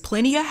 There is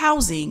plenty of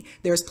housing,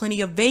 there's plenty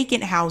of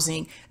vacant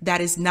housing that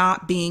is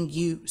not being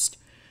used.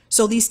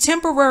 So these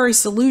temporary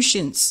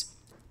solutions,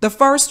 the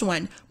first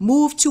one,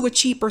 move to a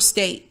cheaper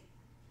state.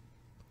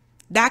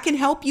 That can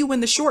help you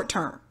in the short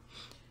term.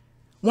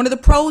 One of the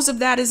pros of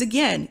that is,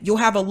 again, you'll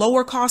have a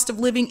lower cost of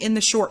living in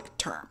the short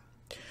term.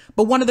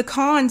 But one of the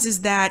cons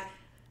is that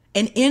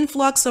an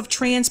influx of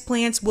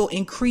transplants will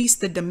increase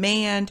the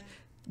demand.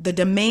 The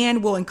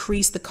demand will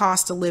increase the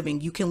cost of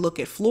living. You can look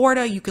at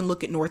Florida, you can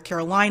look at North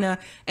Carolina,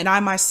 and I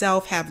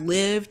myself have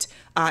lived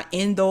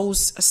in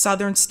those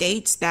southern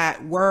states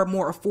that were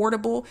more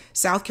affordable,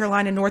 South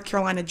Carolina, North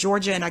Carolina,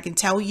 Georgia, and I can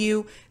tell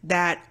you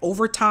that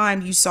over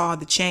time you saw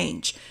the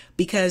change,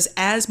 because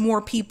as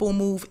more people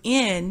move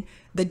in,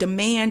 the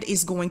demand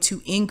is going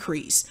to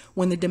increase.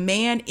 When the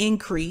demand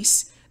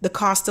increase, the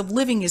cost of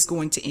living is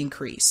going to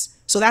increase.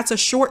 So that's a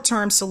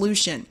short-term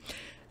solution.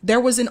 There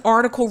was an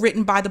article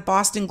written by the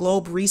Boston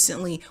Globe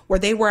recently where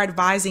they were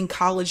advising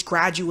college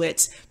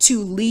graduates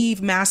to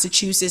leave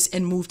Massachusetts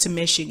and move to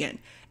Michigan.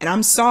 And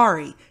I'm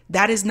sorry,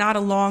 that is not a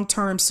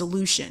long-term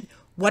solution.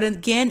 What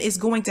again is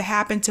going to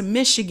happen to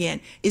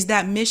Michigan is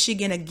that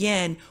Michigan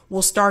again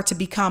will start to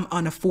become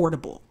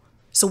unaffordable.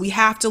 So we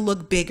have to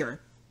look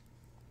bigger.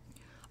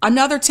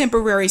 Another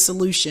temporary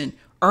solution: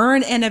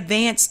 earn an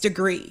advanced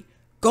degree.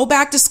 Go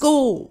back to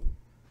school.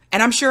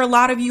 And I'm sure a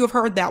lot of you have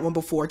heard that one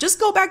before. Just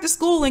go back to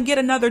school and get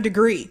another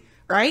degree,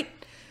 right?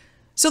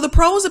 So the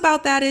pros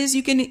about that is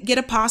you can get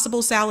a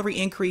possible salary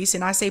increase.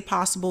 And I say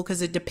possible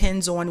because it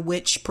depends on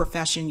which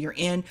profession you're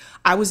in.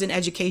 I was in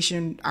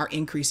education, our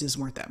increases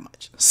weren't that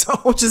much.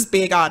 So just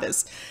being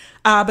honest.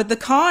 But the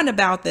con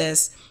about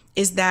this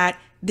is that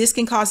this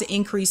can cause an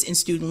increase in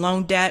student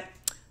loan debt.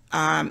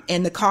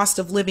 And the cost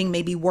of living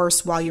may be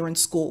worse while you're in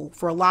school.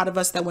 For a lot of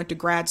us that went to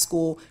grad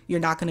school,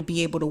 you're not going to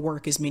be able to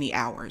work as many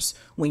hours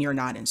when you're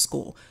not in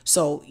school.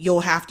 So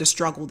you'll have to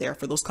struggle there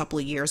for those couple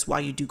of years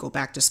while you do go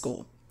back to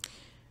school.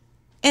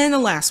 And the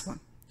last one,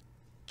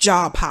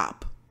 job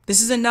hop.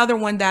 This is another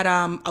one that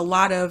a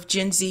lot of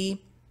Gen Z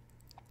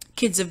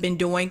kids have been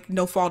doing,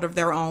 no fault of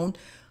their own,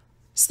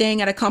 staying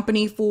at a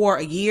company for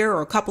a year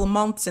or a couple of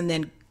months and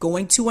then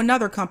going to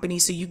another company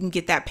so you can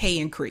get that pay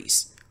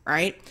increase,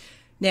 right?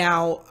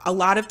 Now, a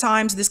lot of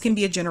times this can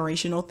be a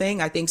generational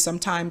thing. I think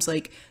sometimes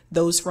like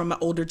those from an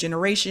older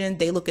generation,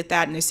 they look at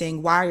that and they're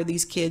saying, why are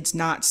these kids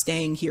not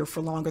staying here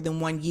for longer than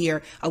 1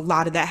 year? A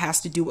lot of that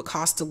has to do with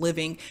cost of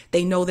living.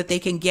 They know that they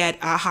can get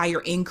a higher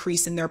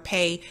increase in their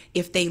pay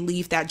if they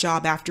leave that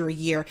job after a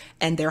year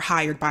and they're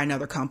hired by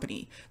another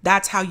company.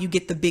 That's how you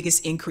get the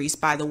biggest increase,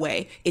 by the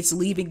way. It's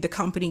leaving the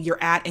company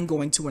you're at and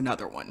going to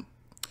another one.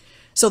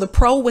 So the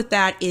pro with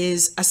that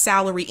is a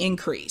salary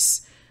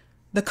increase.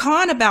 The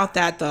con about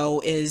that,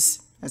 though,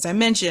 is, as I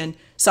mentioned,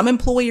 some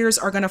employers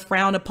are going to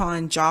frown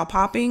upon job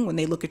hopping. When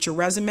they look at your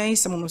resume,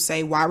 someone will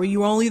say, why were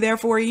you only there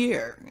for a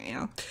year?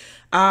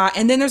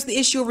 And then there's the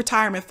issue of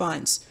retirement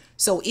funds.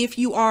 So if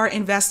you are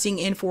investing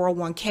in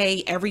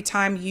 401k, every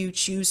time you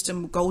choose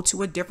to go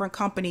to a different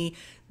company,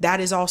 that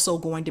is also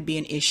going to be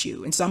an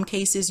issue. In some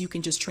cases, you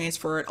can just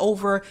transfer it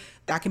over.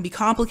 That can be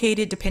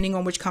complicated depending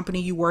on which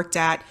company you worked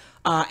at.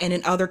 And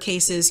in other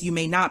cases, you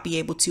may not be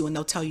able to, and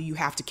they'll tell you you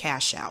have to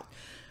cash out.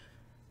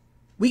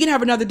 We can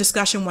have another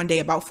discussion one day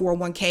about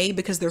 401k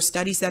because there's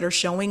studies that are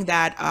showing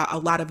that a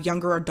lot of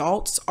younger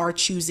adults are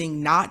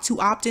choosing not to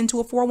opt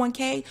into a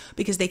 401k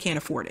because they can't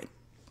afford it.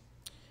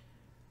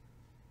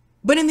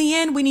 But in the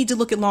end, we need to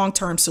look at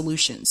long-term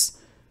solutions.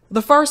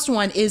 The first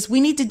one is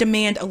we need to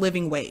demand a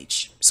living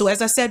wage. So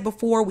as I said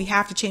before, we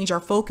have to change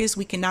our focus.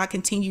 We cannot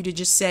continue to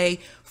just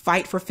say,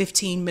 fight for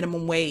 15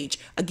 minimum wage.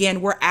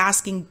 Again, we're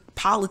asking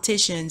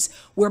politicians,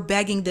 we're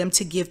begging them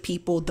to give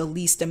people the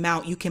least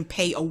amount you can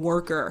pay a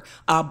worker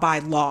by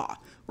law,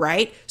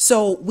 right?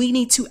 So we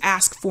need to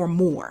ask for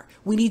more.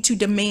 We need to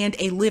demand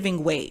a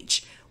living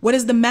wage. What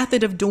is the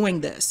method of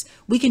doing this?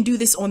 We can do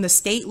this on the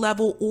state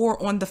level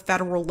or on the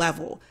federal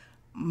level.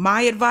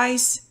 My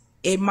advice,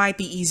 it might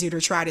be easier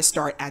to try to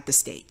start at the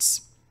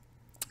states.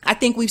 I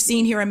think we've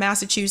seen here in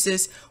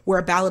Massachusetts, we're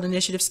a ballot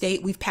initiative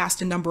state. We've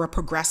passed a number of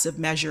progressive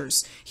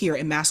measures here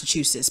in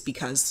Massachusetts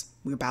because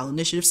we're a ballot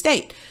initiative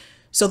state.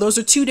 So those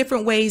are two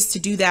different ways to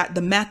do that,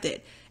 the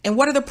method. And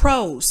what are the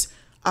pros?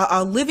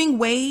 A living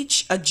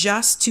wage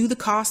adjusts to the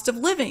cost of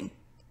living.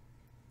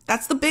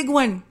 That's the big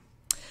one.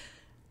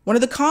 One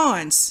of the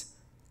cons,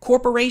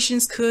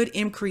 corporations could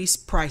increase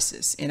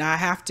prices. And I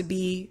have to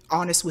be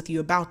honest with you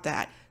about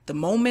that. The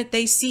moment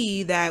they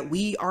see that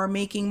we are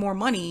making more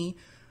money,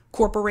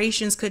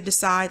 corporations could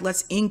decide,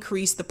 let's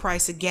increase the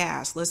price of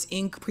gas. Let's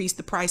increase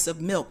the price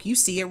of milk. You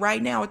see it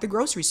right now at the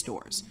grocery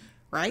stores,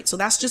 right? So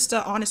that's just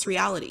an honest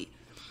reality.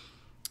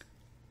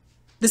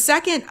 The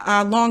second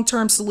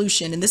long-term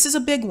solution, and this is a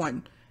big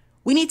one,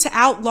 we need to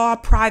outlaw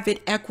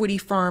private equity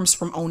firms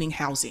from owning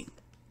housing.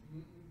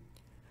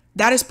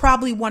 That is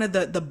probably one of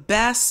the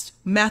best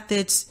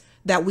methods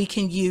that we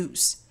can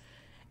use.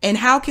 And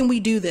how can we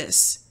do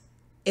this?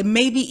 It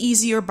may be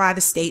easier by the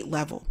state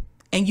level,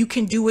 and you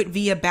can do it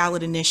via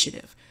ballot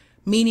initiative,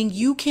 meaning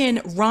you can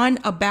run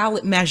a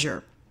ballot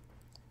measure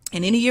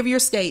in any of your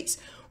states,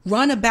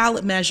 run a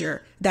ballot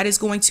measure that is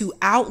going to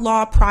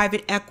outlaw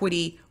private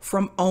equity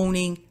from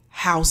owning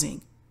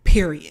housing,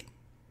 period,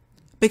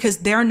 because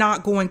they're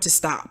not going to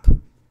stop.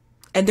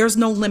 And there's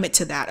no limit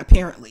to that,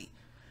 apparently.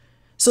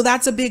 So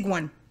that's a big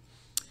one.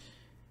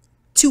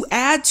 To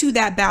add to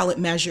that ballot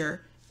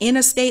measure, in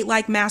a state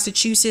like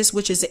Massachusetts,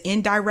 which is an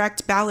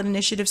indirect ballot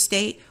initiative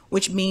state,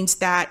 which means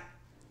that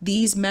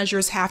these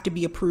measures have to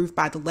be approved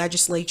by the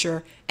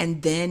legislature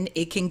and then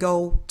it can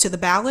go to the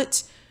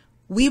ballot,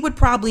 we would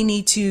probably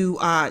need to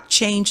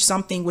change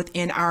something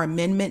within our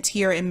amendment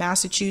here in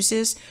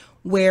Massachusetts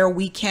where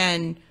we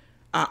can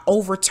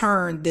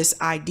overturn this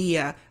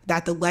idea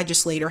that the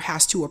legislator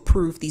has to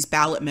approve these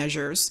ballot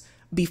measures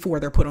before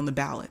they're put on the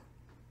ballot.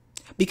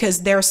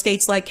 Because there are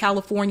states like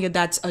California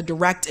that's a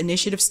direct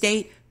initiative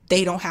state.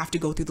 They don't have to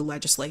go through the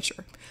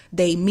legislature.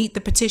 They meet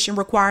the petition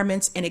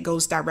requirements and it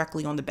goes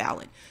directly on the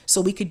ballot.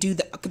 So we could do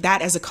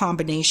that as a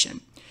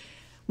combination.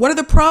 What are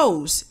the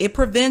pros? It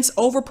prevents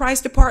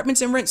overpriced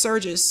apartments and rent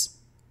surges.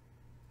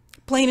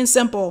 Plain and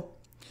simple.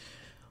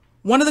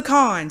 One of the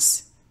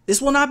cons,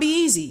 this will not be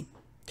easy.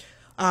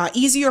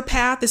 Easier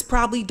path is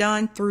probably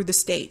done through the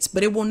states,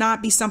 but it will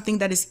not be something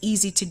that is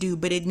easy to do,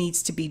 but it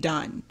needs to be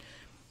done.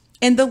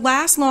 And the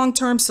last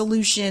long-term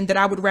solution that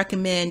I would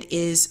recommend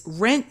is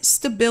rent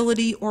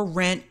stability or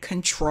rent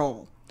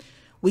control.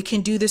 We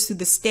can do this through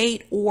the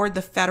state or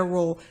the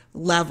federal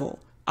level.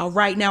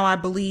 Right now, I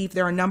believe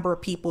there are a number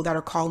of people that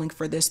are calling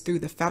for this through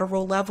the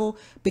federal level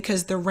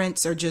because the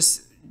rents are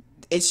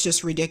it's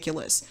just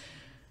ridiculous.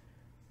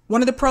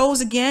 One of the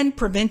pros, again,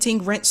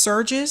 preventing rent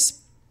surges.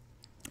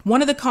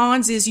 One of the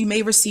cons is you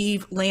may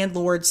receive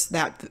landlords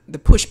the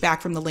pushback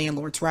from the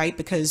landlords, right?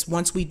 Because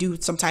once we do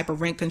some type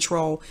of rent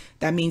control,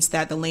 that means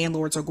that the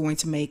landlords are going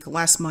to make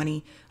less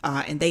money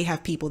and they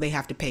have people they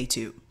have to pay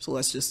too. So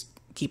let's just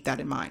keep that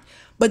in mind.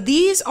 But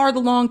these are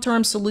the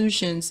long-term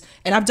solutions.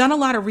 And I've done a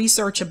lot of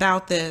research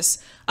about this.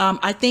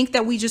 I think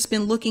that we've just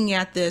been looking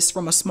at this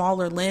from a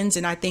smaller lens.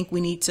 And I think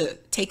we need to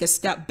take a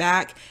step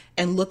back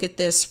and look at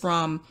this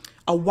from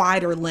a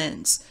wider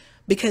lens.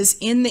 Because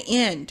in the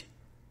end,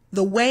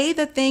 the way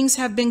that things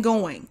have been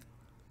going,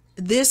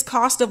 this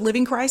cost of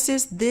living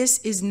crisis, this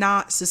is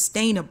not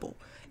sustainable.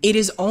 It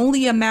is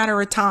only a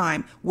matter of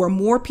time where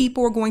more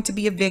people are going to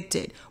be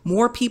evicted,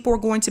 more people are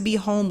going to be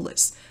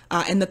homeless,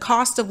 and the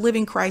cost of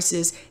living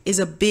crisis is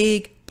a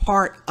big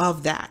part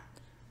of that.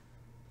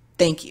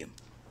 Thank you.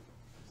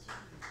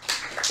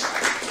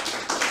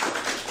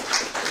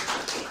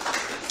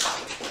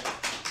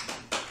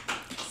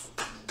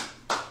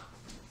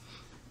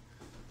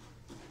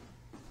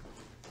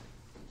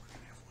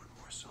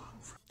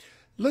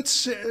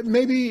 Let's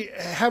maybe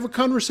have a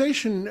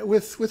conversation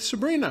with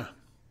Sabrina.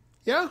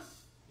 Yeah?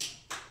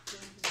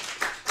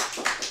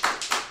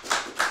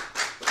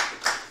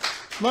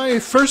 My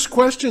first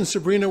question,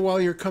 Sabrina, while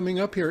you're coming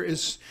up here,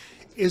 is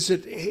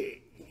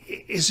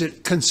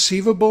it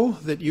conceivable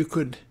that you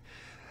could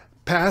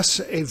pass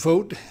a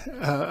vote,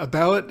 a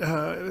ballot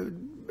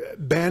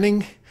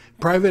banning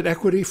private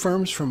equity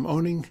firms from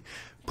owning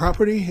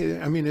property?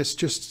 I mean,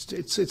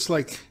 it's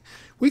like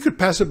we could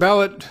pass a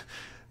ballot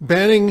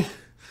banning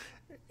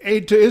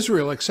aid to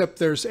Israel, except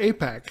there's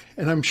AIPAC.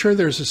 And I'm sure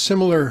there's a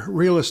similar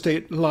real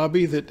estate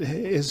lobby that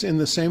is in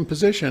the same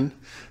position.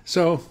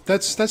 So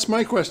that's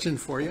my question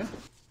for you.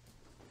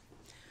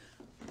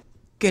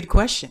 Good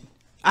question.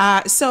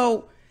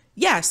 So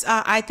yes,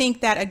 I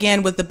think that,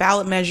 again, with the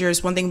ballot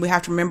measures, one thing we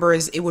have to remember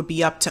is it would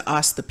be up to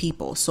us, the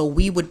people. So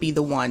we would be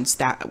the ones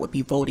that would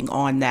be voting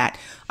on that.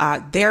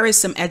 There is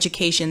some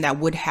education that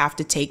would have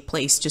to take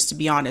place, just to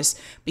be honest,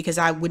 because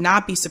I would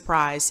not be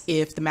surprised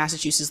if the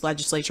Massachusetts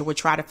legislature would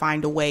try to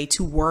find a way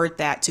to word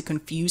that to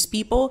confuse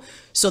people.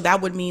 So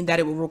that would mean that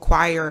it would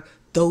require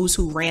those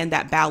who ran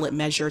that ballot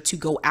measure to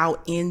go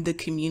out in the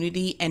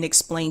community and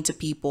explain to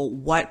people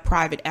what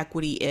private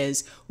equity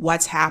is,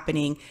 what's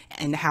happening,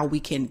 and how we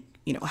can,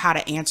 how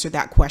to answer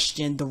that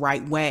question the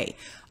right way.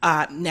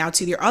 Now,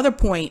 to your other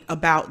point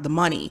about the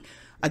money,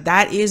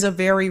 that is a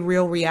very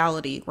real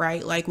reality,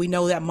 right? Like, we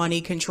know that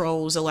money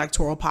controls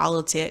electoral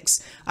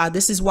politics.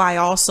 This is why I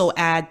also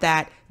add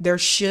that there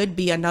should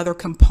be another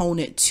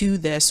component to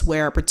this,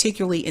 where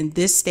particularly in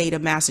this state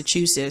of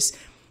Massachusetts,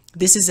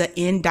 this is an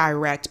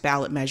indirect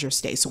ballot measure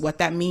state. So what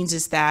that means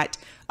is that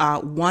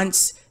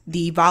once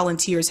the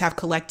volunteers have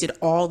collected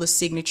all the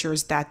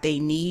signatures that they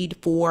need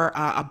for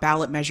a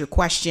ballot measure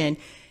question,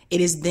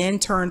 it is then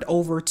turned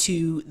over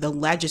to the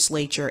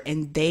legislature,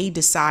 and they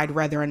decide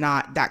whether or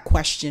not that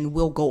question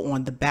will go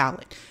on the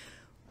ballot.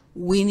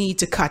 We need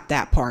to cut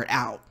that part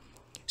out.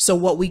 So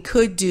what we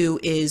could do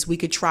is we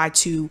could try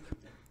to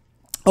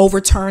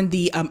overturn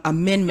the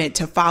amendment,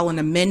 to file an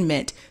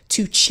amendment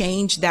to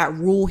change that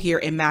rule here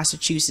in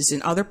Massachusetts. And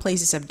other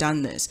places have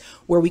done this,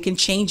 where we can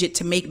change it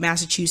to make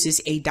Massachusetts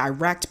a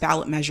direct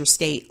ballot measure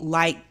state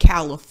like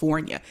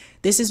California.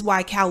 This is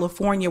why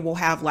California will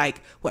have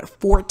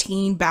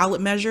 14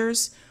 ballot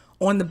measures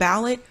on the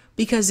ballot,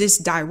 because it's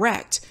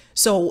direct.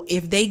 So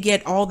if they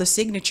get all the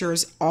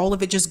signatures, all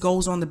of it just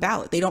goes on the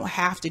ballot. They don't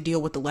have to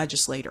deal with the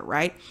legislator,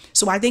 right?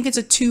 So I think it's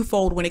a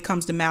twofold when it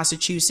comes to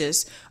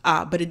Massachusetts,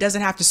 but it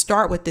doesn't have to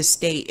start with this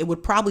state. It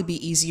would probably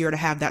be easier to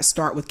have that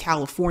start with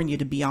California,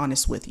 to be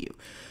honest with you,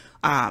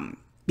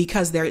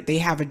 because they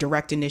have a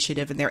direct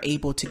initiative and they're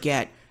able to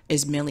get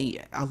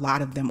a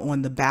lot of them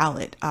on the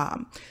ballot.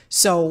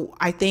 So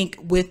I think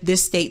with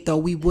this state, though,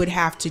 we would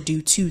have to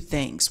do two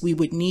things. We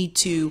would need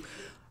to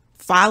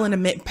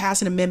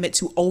pass an amendment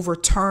to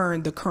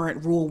overturn the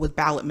current rule with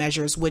ballot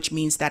measures, which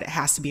means that it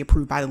has to be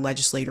approved by the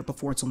legislator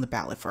before it's on the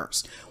ballot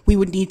first. We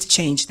would need to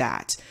change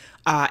that.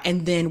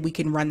 And then we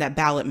can run that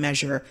ballot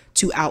measure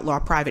to outlaw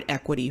private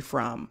equity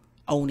from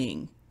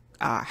owning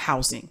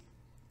housing.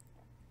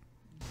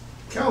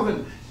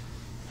 Calvin.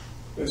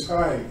 Yes,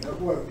 hi.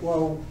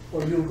 Well,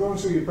 you were going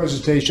through your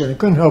presentation, I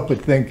couldn't help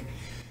but think,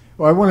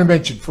 well, I want to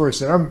mention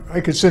first that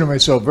I consider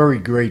myself very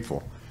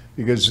grateful,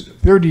 because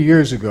 30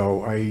 years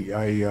ago,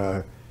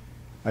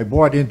 I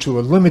bought into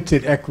a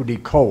limited equity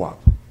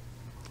co-op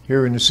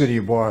here in the city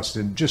of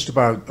Boston, just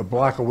about a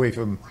block away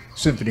from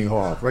Symphony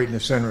Hall, right in the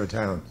center of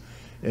town.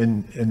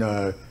 And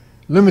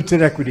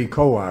limited equity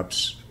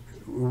co-ops,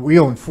 we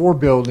own 4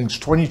 buildings,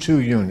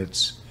 22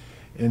 units,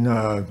 and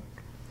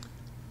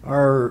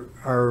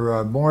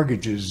our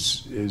mortgage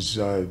is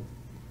a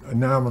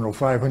nominal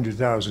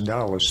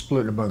 $500,000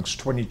 split amongst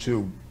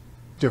 22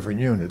 different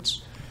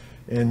units.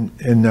 And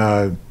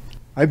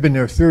I've been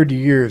there 30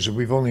 years, and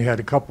we've only had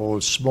a couple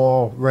of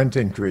small rent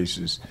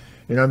increases.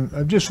 And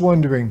I'm just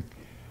wondering,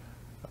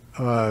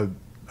 I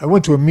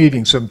went to a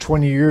meeting some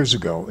 20 years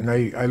ago, and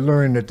I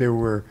learned that there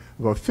were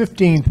about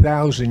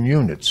 15,000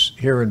 units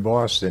here in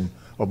Boston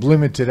of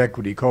limited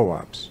equity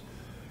co-ops.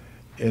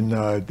 And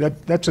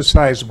that's a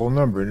sizable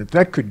number. And if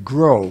that could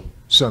grow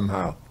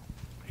somehow,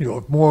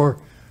 if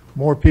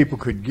more people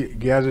could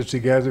gather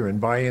together and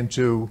buy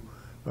into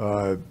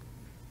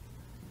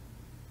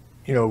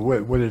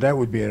whether that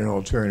would be an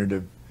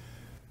alternative.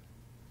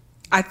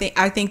 I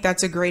think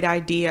that's a great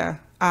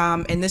idea.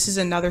 And this is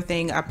another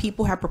thing.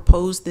 People have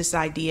proposed this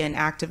idea in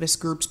activist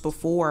groups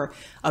before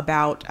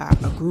about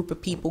a group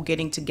of people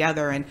getting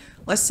together. And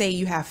let's say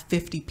you have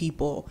 50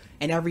 people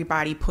and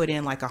everybody put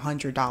in like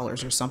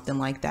 $100 or something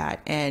like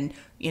that. And,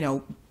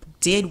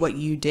 did what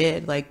you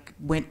did, like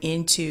went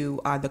into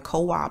the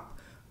co-op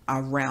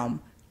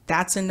realm.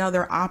 That's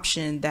another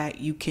option that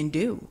you can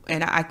do.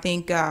 And I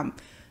think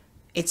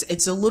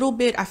it's a little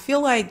bit, I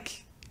feel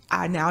like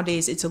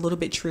nowadays it's a little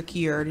bit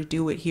trickier to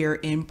do it here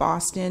in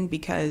Boston,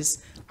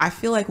 because I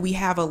feel like we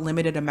have a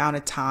limited amount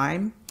of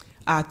time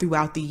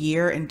throughout the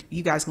year. And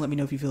you guys can let me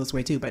know if you feel this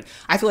way too, but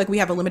I feel like we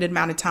have a limited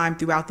amount of time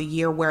throughout the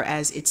year,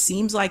 whereas it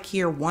seems like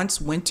here, once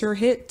winter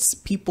hits,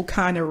 people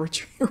kind of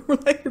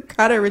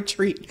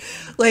retreat.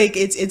 Like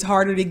it's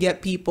harder to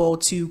get people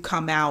to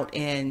come out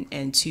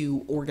and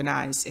to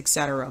organize,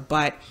 etc.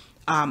 But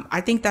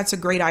I think that's a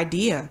great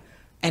idea.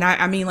 And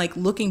I mean, like,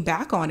 looking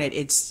back on it,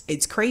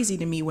 it's crazy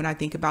to me when I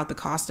think about the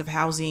cost of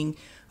housing.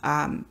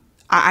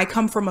 I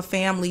come from a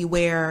family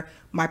where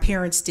my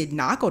parents did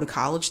not go to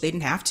college. They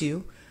didn't have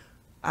to.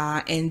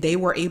 And they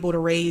were able to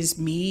raise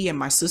me and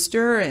my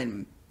sister,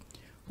 and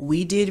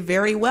we did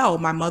very well.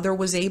 My mother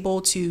was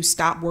able to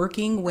stop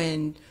working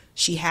when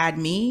she had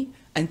me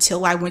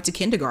until I went to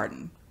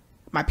kindergarten.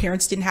 My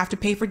parents didn't have to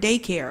pay for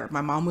daycare.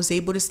 My mom was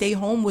able to stay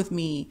home with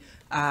me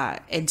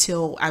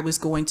until I was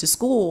going to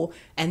school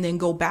and then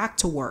go back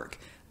to work.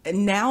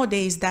 And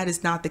nowadays, that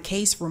is not the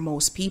case for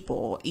most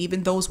people,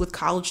 even those with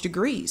college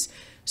degrees.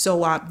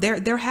 So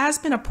there has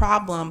been a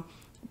problem,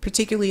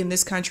 particularly in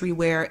this country,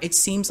 where it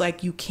seems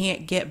like you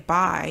can't get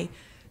by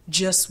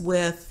just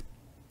with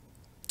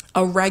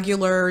a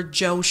regular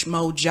Joe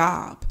Schmo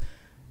job.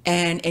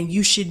 And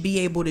you should be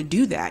able to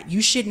do that.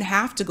 You shouldn't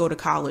have to go to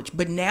college.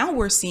 But now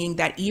we're seeing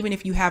that even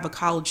if you have a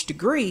college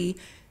degree,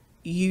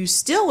 you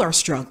still are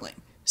struggling.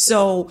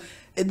 So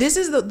this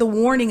is the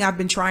warning I've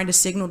been trying to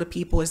signal to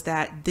people, is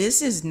that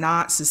this is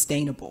not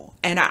sustainable.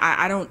 And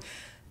I don't,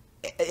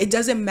 it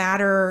doesn't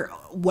matter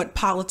what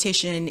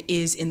politician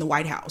is in the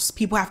White House.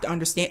 People have to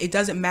understand, it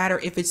doesn't matter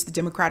if it's the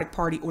Democratic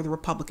Party or the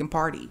Republican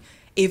Party.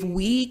 If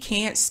we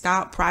can't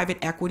stop private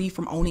equity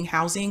from owning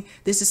housing,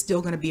 this is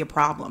still going to be a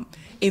problem.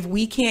 If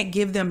we can't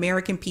give the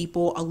American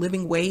people a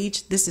living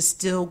wage, this is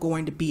still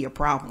going to be a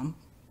problem.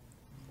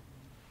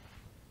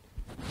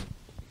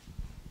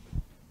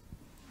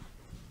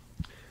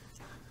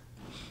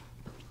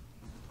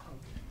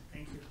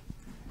 Thank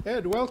you.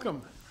 Ed,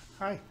 welcome.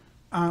 Hi.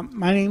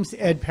 My name's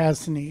Ed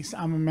Passanese.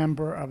 I'm a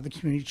member of the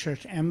community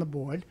church and the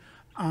board.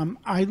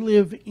 I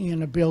live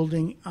in a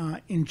building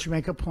in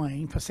Jamaica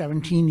Plain for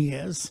 17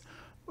 years.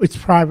 It's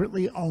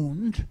privately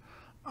owned,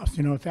 so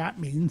you know what that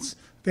means.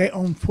 They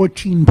own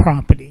 14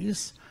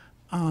 properties,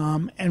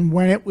 and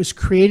when it was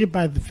created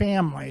by the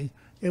family,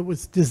 it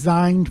was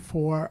designed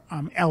for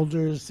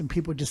elders and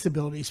people with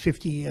disabilities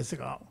 50 years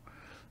ago.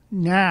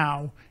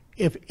 Now,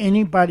 if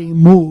anybody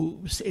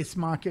moves, it's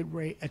market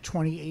rate at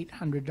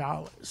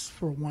 $2,800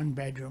 for a one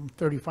bedroom,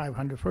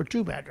 $3,500 for a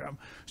two bedroom.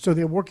 So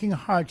they're working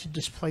hard to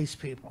displace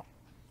people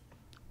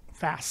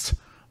fast.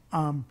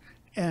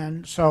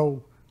 And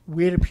so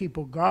where do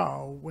people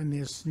go when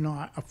there's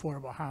not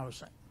affordable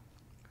housing?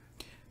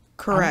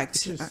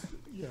 Correct.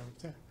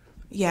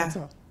 Yeah.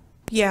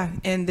 Yeah,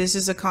 and this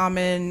is a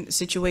common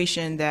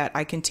situation that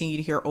I continue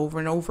to hear over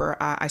and over.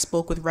 I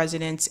spoke with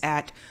residents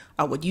at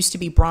what used to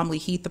be Bromley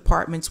Heath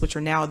Apartments, which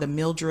are now the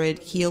Mildred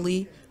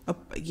Healy.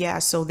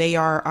 So they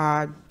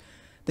are,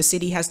 the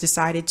city has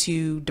decided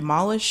to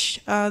demolish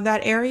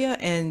that area,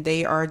 and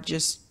they are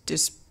just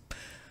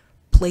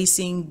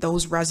placing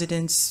those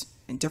residents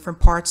in different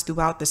parts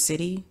throughout the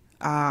city.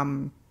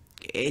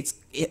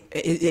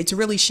 It's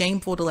really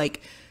shameful to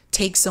like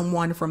take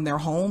someone from their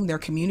home, their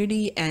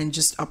community, and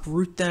just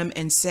uproot them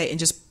and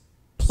just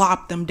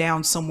plop them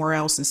down somewhere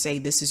else and say,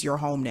 this is your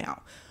home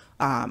now.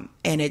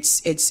 And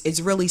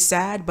it's really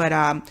sad,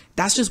 but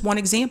that's just one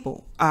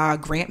example.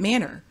 Grant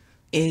Manor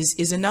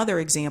is another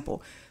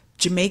example.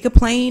 Jamaica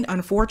Plain,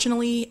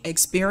 unfortunately,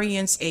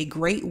 experienced a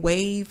great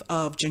wave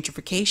of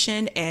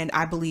gentrification, and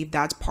I believe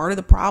that's part of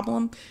the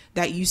problem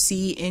that you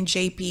see in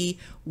JP.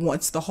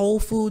 Once the Whole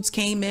Foods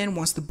came in,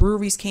 once the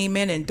breweries came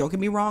in, and don't get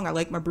me wrong, I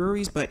like my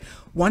breweries, but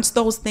once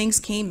those things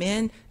came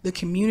in, the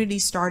community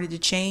started to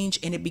change,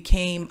 and it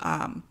became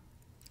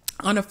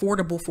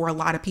unaffordable for a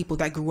lot of people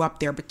that grew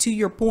up there. But to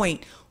your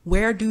point,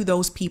 where do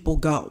those people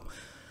go?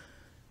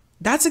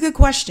 That's a good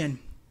question.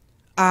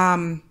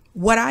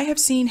 What I have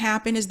seen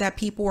happen is that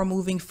people are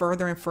moving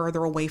further and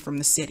further away from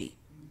the city.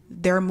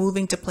 They're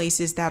moving to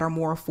places that are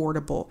more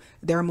affordable.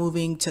 They're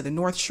moving to the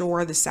North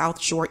Shore, the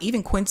South Shore.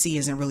 Even Quincy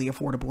isn't really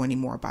affordable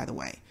anymore, by the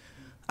way.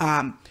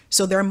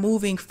 So they're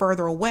moving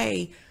further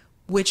away,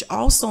 which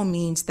also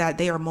means that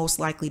they are most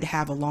likely to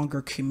have a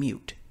longer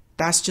commute.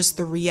 That's just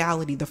the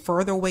reality. The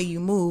further away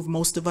you move,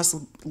 most of us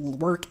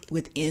work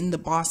within the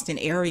Boston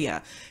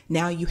area.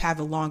 Now you have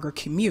a longer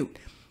commute.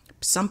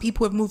 Some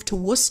people have moved to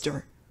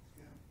Worcester.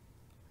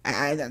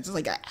 That's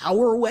like an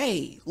hour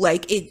away.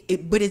 Like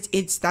but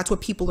that's what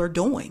people are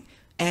doing.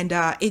 And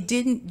it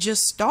didn't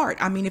just start.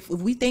 I mean, if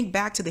we think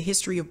back to the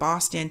history of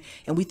Boston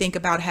and we think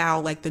about how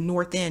like the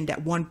North End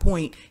at one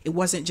point, it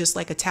wasn't just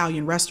like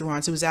Italian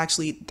restaurants. It was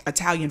actually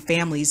Italian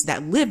families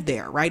that lived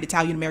there, right?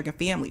 Italian American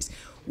families.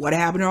 What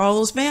happened to all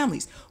those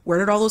families? Where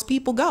did all those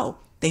people go?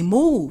 They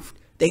moved.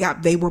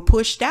 They were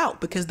pushed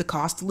out because the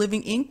cost of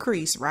living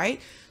increased,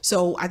 right?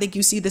 So I think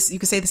you see this, you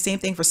can say the same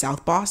thing for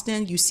South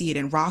Boston. You see it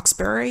in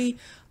Roxbury.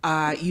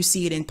 You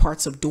see it in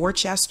parts of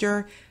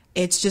Dorchester.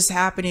 It's just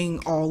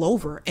happening all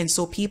over. And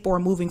so people are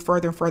moving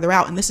further and further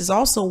out. And this is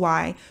also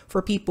why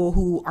for people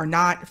who are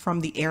not from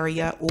the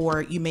area,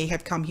 or you may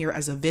have come here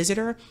as a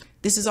visitor,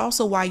 this is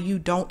also why you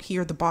don't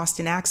hear the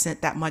Boston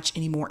accent that much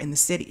anymore in the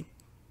city.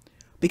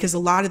 Because a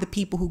lot of the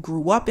people who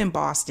grew up in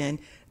Boston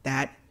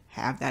that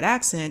have that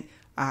accent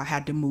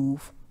had to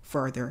move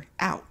further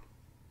out.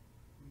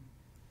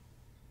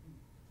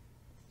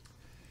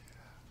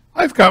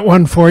 I've got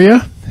one for you.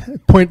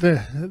 Point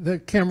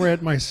the camera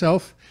at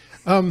myself.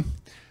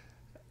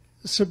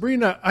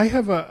 Sabrina, I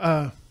have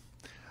a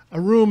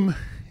room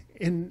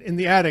in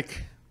the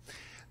attic,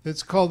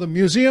 It's called the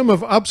Museum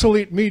of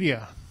Obsolete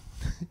Media.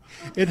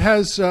 It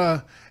has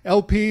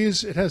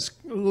LPs, it has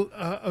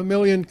a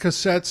million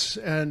cassettes,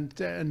 and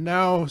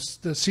now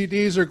the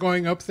CDs are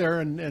going up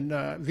there, and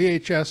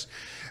VHS.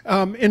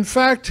 In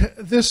fact,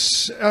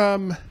 this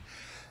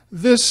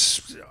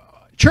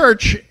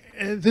church,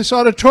 this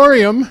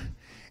auditorium,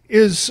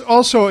 is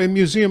also a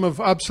museum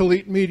of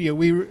obsolete media.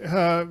 We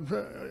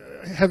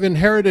have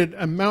inherited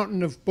a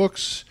mountain of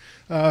books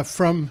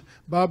from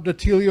Bob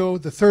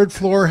Datilio. The third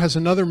floor has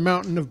another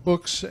mountain of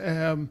books,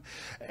 and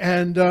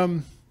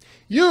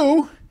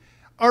you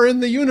are in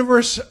the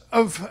universe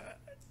of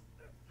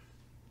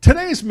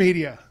today's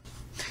media,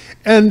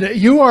 and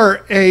you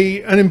are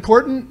an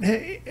important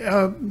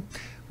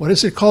what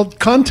is it called?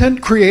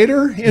 Content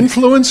creator,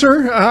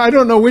 influencer? I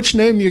don't know which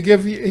name you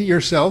give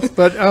yourself,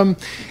 but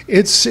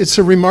it's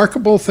a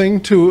remarkable thing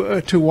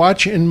to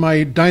watch in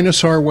my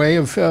dinosaur way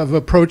of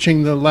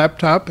approaching the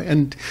laptop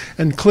and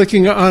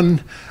clicking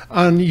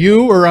on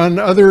you or on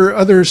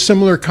other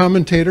similar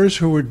commentators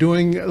who are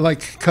doing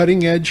like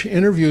cutting edge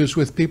interviews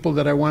with people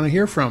that I want to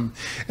hear from.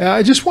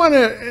 I just want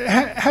to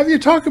have you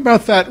talk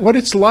about that. What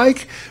it's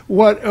like.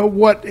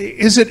 What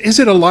is it? Is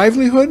it a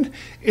livelihood?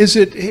 Is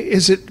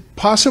it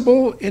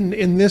possible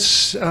in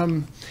this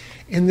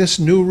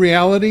new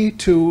reality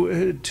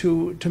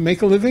to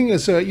make a living?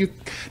 Do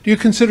you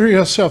consider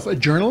yourself a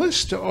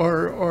journalist,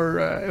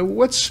 or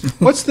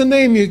what's the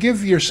name you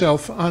give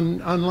yourself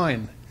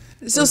online?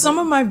 So some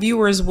of my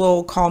viewers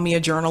will call me a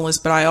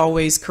journalist, but I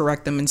always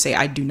correct them and say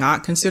I do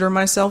not consider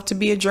myself to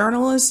be a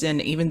journalist.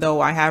 And even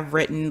though I have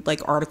written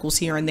like articles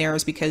here and there,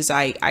 is because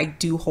I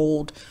do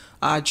hold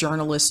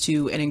journalists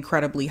to an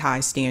incredibly high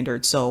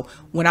standard. So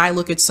when I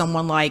look at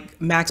someone like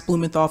Max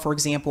Blumenthal, for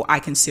example, I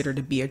consider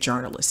to be a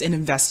journalist, an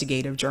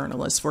investigative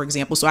journalist, for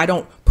example. So I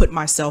don't put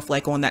myself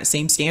like on that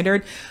same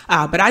standard,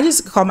 but I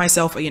just call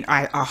myself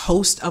a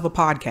host of a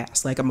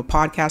podcast. Like I'm a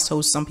podcast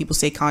host. Some people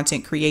say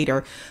content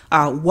creator.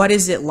 What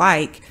is it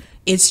like?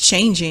 It's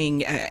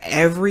changing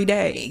every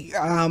day.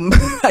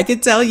 I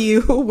can tell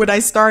you when I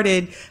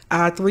started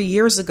 3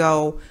 years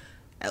ago,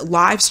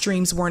 live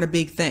streams weren't a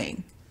big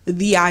thing.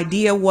 The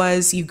idea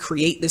was you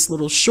create this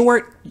little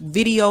short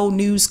video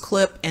news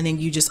clip and then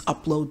you just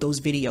upload those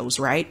videos,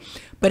 right?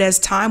 But as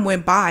time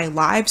went by,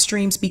 live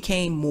streams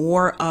became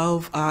more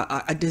of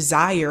a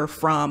desire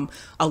from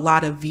a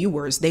lot of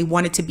viewers. They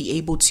wanted to be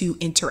able to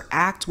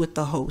interact with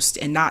the host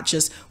and not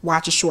just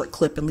watch a short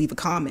clip and leave a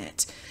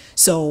comment.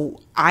 So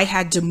I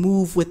had to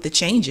move with the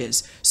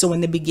changes. So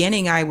in the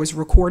beginning, I was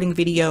recording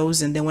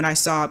videos. And then when I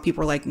saw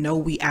people were like, no,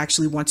 we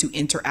actually want to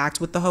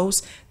interact with the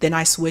host, then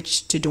I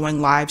switched to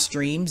doing live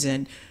streams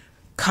and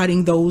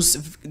cutting those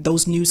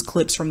news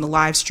clips from the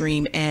live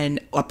stream and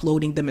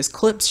uploading them as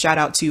clips. Shout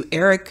out to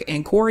Eric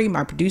and Corey,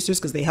 my producers,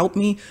 because they helped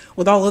me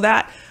with all of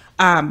that.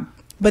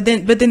 But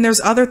then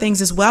there's other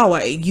things as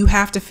well. You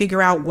have to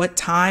figure out what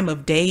time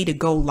of day to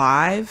go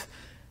live,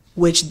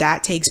 which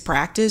that takes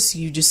practice.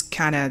 You just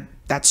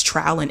that's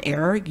trial and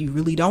error. You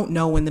really don't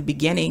know in the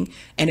beginning.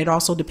 And it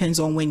also depends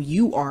on when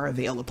you are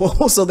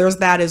available. So there's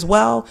that as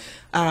well.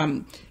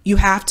 You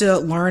have to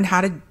learn how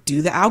to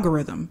do the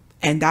algorithm.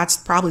 And that's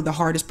probably the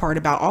hardest part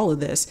about all of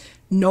this.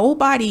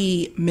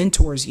 Nobody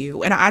mentors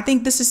you. And I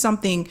think this is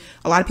something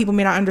a lot of people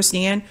may not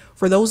understand.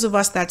 For those of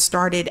us that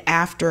started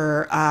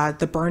after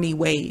the Bernie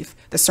wave,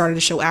 that started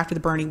the show after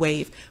the Bernie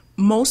wave,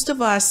 most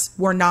of us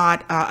were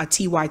not a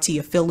TYT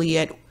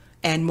affiliate.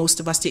 And most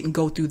of us didn't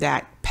go through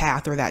that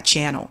path or that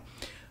channel.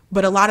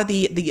 But a lot of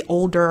the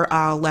older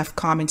left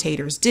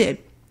commentators did.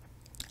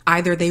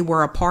 Either they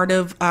were a part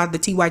of the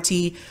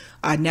TYT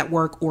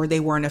network or they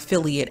were an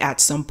affiliate at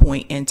some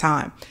point in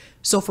time.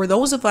 So for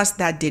those of us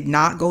that did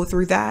not go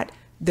through that,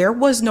 there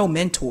was no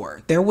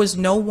mentor. There was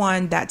no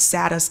one that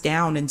sat us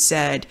down and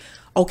said,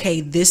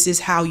 okay, this is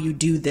how you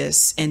do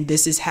this. And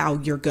this is how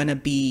you're going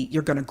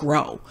to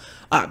grow.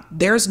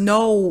 There's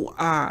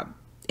no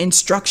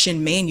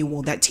instruction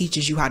manual that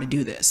teaches you how to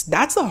do this.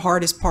 That's the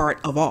hardest part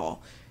of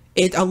all.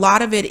 A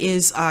lot of it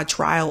is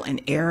trial and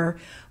error,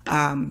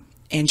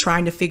 and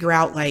trying to figure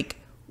out like,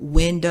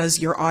 when does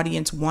your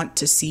audience want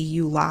to see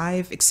you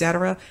live,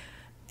 etc.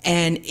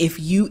 And if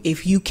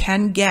you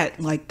can get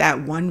like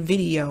that one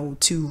video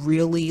to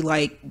really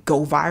like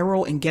go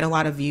viral and get a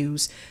lot of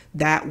views,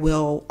 that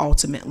will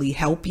ultimately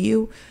help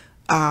you.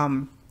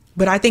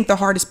 But I think the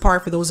hardest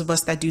part for those of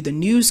us that do the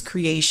news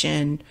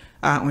creation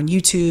on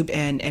YouTube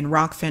and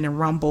Rockfin and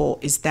Rumble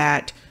is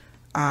that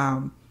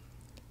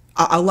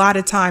a lot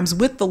of times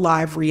with the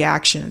live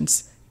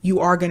reactions, you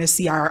are going to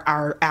see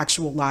our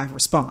actual live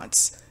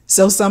response.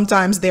 So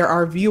sometimes there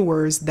are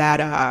viewers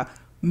that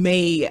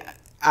may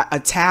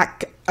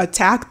attack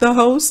the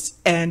host,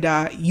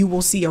 and you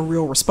will see a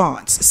real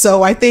response.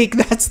 So I think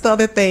that's the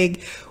other thing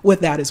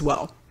with that as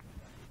well.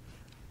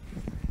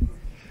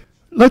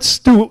 Let's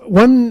do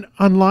one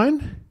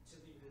online.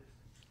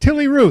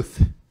 Tilly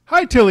Ruth.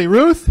 Hi, Tilly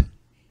Ruth.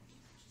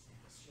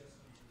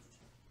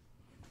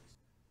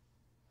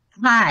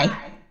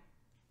 Hi.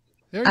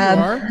 There you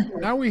are.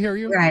 Now we hear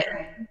you. Right.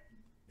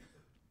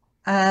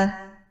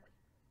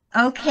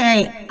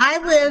 Okay. I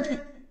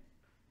live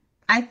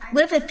I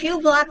live a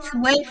few blocks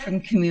away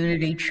from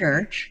Community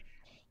Church.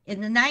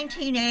 In the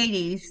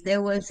 1980s,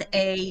 there was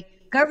a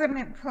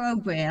government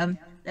program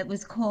that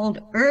was called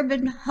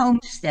urban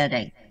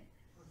homesteading.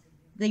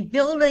 The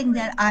building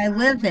that I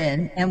live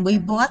in, and we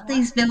bought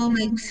these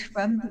buildings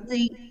from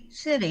the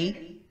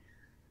city,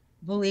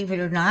 believe it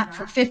or not,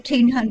 for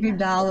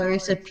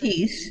 $1,500 a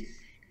piece.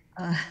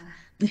 Uh,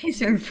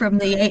 these are from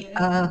they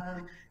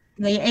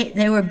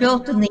were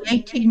built in the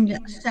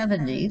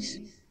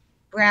 1870s,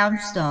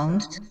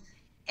 brownstones,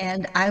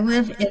 and I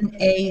live in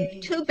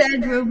a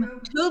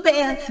two-bedroom,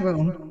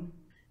 two-bathroom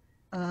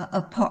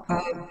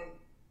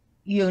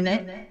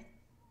unit,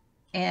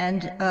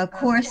 and of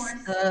course,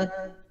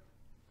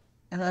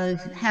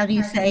 how do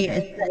you say,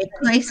 it's a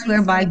place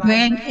where my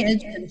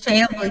grandkids and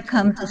family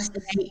come to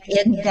stay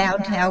in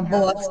downtown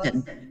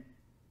Boston.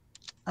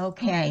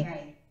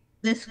 Okay,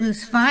 this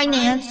was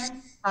financed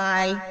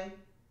by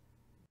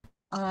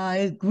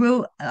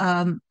grew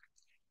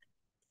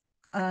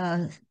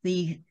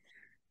the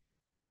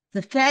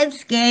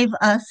feds gave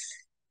us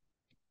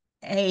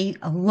a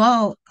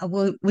loan.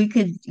 We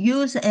could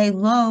use a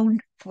loan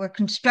for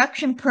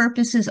construction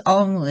purposes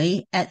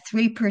only at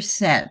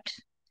 3%.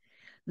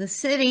 The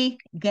city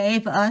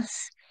gave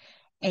us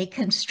a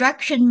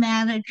construction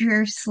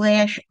manager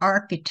slash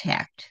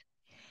architect.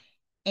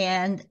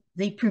 And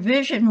the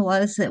provision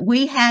was that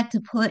we had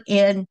to put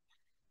in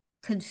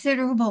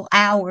considerable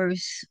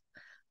hours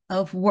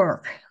of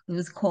work. It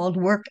was called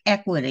work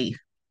equity,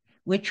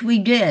 which we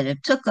did.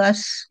 It took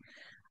us,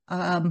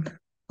 it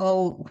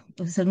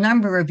was a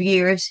number of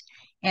years.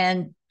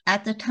 And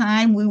at the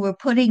time, we were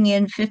putting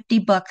in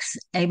 $50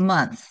 a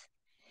month.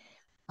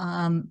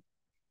 How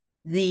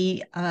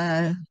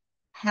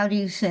do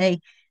you say,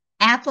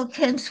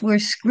 applicants were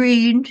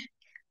screened.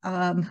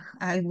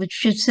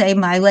 Should say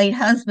my late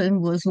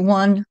husband was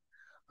one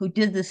who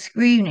did the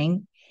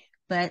screening,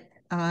 but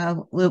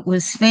it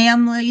was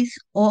families,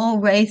 all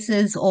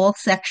races, all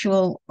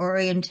sexual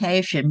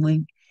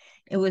orientation.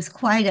 It was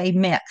quite a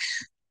mix.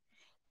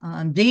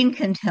 Dean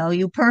can tell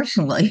you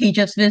personally. He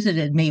just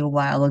visited me a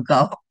while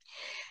ago.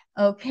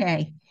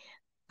 Okay.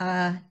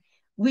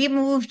 We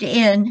moved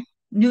in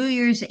New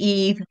Year's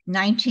Eve,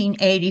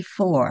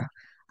 1984.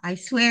 I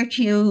swear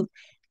to you,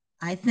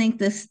 I think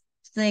this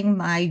thing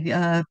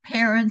my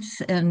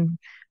parents and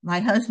my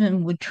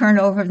husband would turn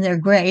over in their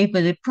grave,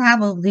 but it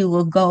probably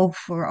will go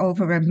for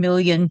over $1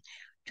 million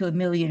to $1.5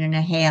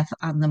 million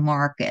on the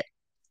market.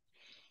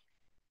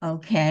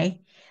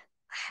 Okay.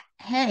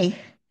 Hey,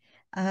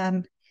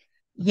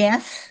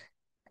 yes,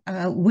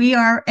 we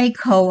are a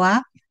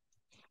co-op,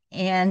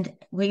 and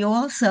we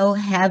also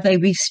have a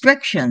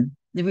restriction.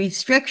 The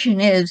restriction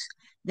is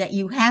that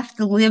you have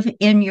to live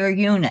in your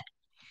unit.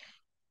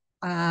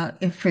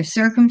 If for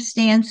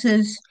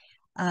circumstances,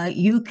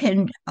 you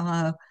can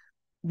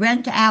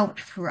rent out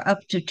for up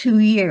to 2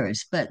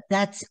 years, but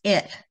that's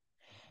it.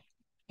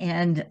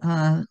 And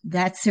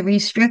that's a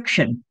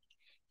restriction.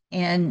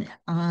 And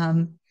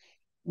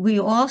we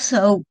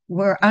also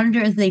were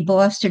under the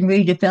Boston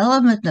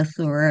Redevelopment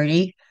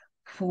Authority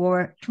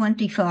for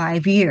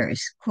 25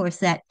 years. Of course,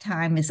 that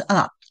time is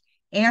up.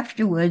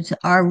 Afterwards,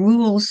 our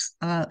rules,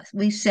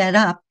 we set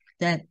up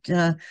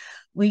that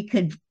we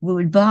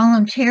would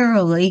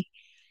voluntarily,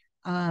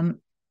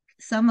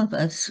 some of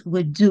us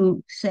would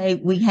say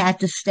we had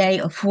to stay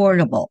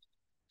affordable.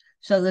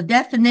 So the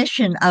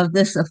definition of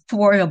this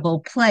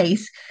affordable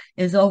place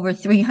is over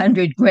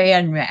 300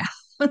 grand now,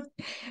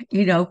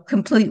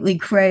 completely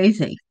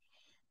crazy.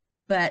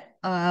 But,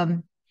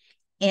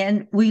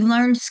 and we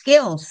learned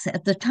skills.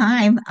 At the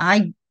time,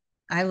 I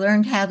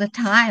learned how to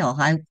tile.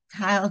 I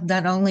tiled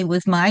not only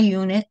with my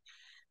unit,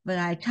 but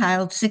I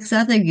tiled 6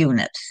 other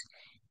units.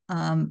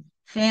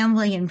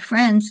 Family and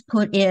friends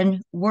put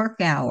in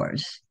work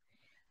hours.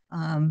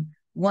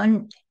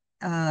 One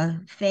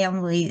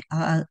family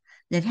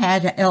that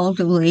had an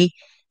elderly,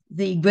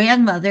 the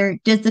grandmother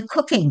did the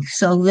cooking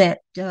so that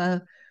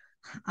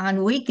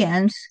on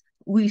weekends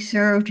we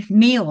served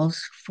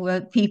meals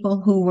for people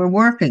who were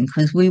working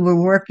because we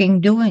were working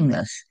doing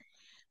this.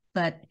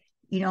 But,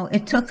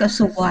 it took us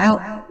a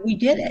while. We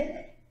did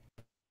it.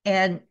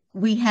 And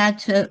we had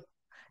to,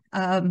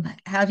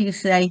 how do you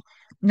say,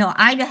 no,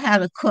 I know how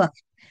to cook,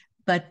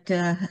 but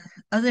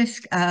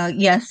others,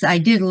 yes, I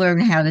did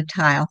learn how to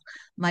tile.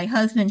 My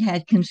husband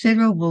had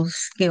considerable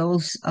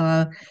skills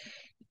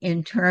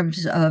in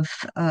terms of,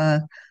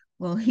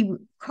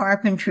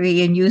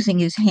 carpentry and using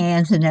his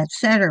hands and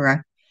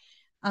etc.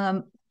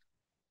 But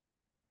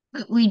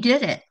we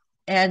did it,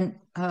 and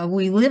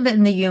we live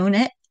in the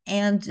unit,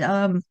 and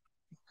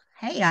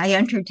hey, I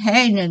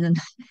entertain, and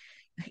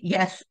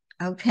yes,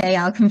 okay,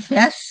 I'll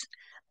confess,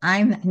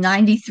 I'm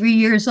 93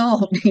 years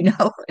old,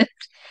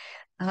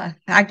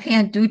 I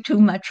can't do too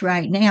much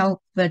right now,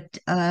 but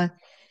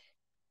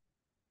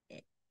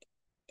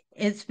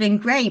it's been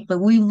great. But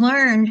we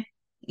learned,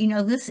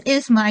 this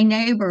is my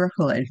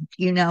neighborhood,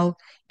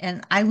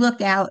 and I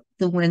look out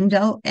the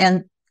window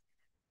and,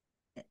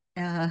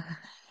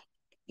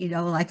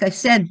 like I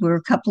said, we're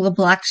a couple of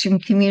blocks from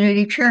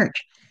Community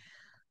Church.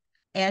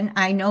 and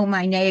I know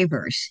my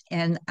neighbors.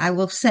 And I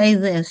will say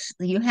this,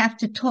 you have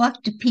to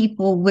talk to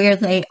people where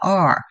they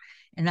are.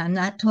 And I'm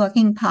not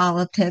talking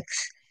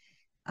politics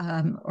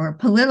or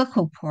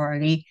political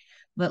party,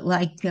 but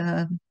like,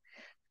 how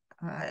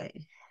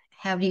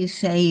do you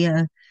say,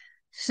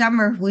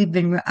 summer, we've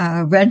been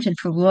rented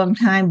for a long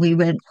time. We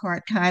rent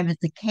part-time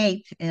at the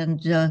Cape, and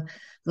the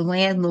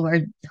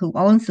landlord who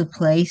owns the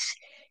place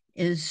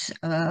is,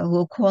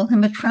 we'll call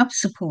him a Trump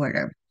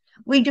supporter.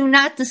 We do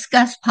not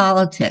discuss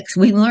politics.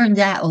 We learned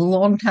that a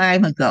long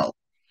time ago.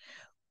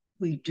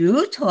 We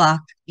do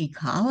talk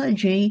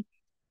ecology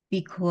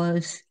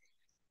because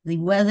the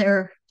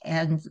weather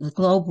and the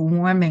global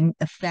warming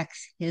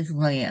affects his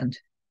land.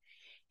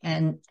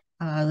 And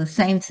the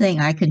same thing,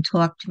 I can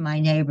talk to my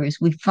neighbors.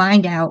 We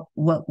find out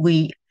what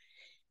we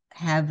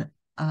have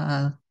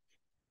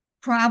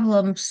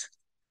problems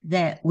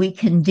that we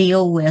can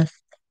deal with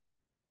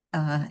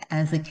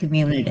as a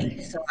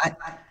community. So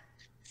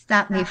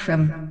stop me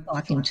from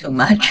talking too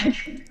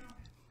much.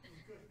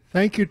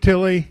 Thank you,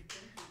 Tilly.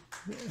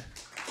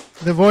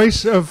 The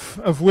voice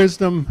of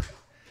wisdom,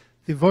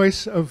 the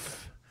voice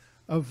of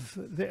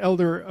the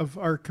elder of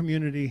our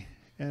community,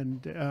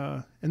 and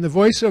the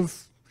voice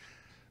of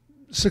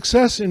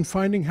success in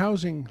finding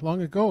housing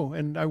long ago.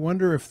 And I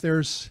wonder if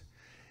there's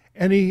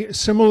any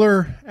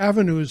similar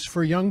avenues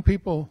for young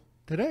people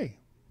today.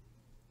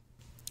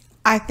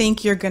 I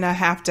think you're going to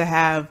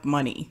have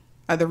money.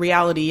 The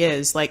reality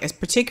is, like, as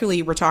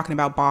particularly we're talking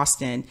about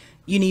Boston,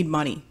 you need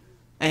money,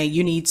 and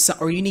you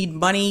need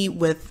money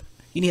with,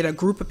 you need a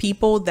group of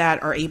people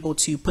that are able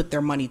to put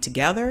their money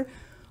together,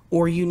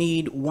 or you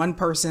need one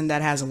person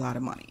that has a lot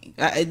of money.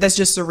 That's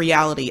just the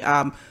reality.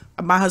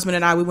 My husband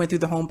and I, we went through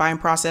the home buying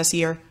process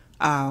here.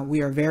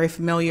 We are very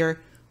familiar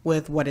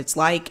with what it's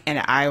like, and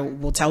I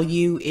will tell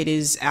you, it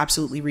is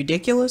absolutely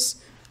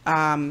ridiculous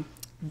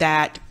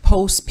that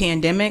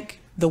post-pandemic,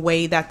 the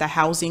way that the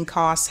housing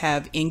costs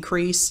have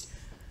increased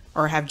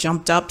or have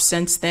jumped up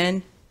since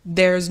then,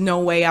 there's no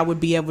way I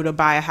would be able to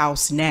buy a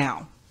house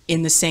now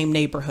in the same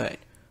neighborhood.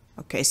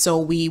 Okay, so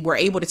we were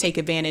able to take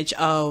advantage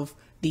of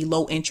the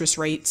low interest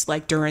rates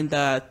like during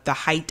the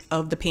height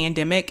of the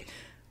pandemic.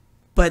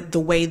 But the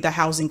way the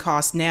housing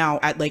costs now,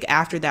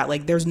 after that,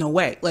 like, there's no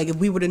way. Like, if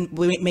we would have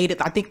made it,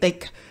 I think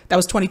that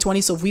was 2020.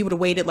 So if we would have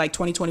waited like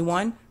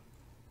 2021,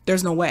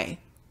 there's no way.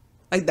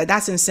 Like,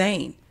 that's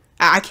insane.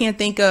 I can't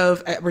think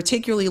of,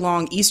 particularly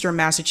along Eastern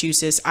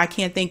Massachusetts, I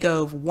can't think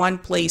of one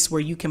place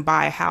where you can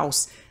buy a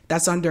house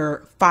that's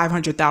under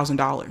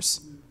 $500,000.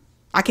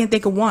 I can't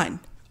think of one.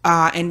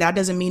 And that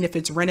doesn't mean if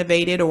it's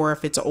renovated or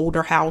if it's an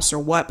older house or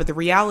what. But the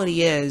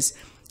reality is,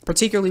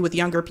 particularly with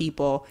younger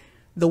people,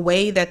 the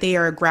way that they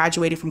are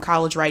graduating from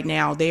college right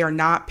now, they are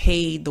not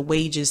paid the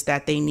wages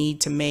that they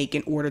need to make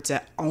in order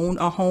to own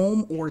a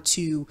home or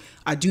to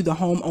do the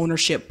home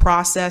ownership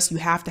process. You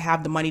have to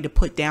have the money to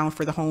put down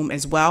for the home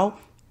as well.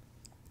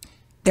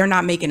 They're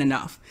not making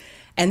enough.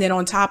 And then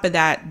on top of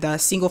that, the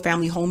single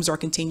family homes are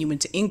continuing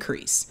to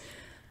increase.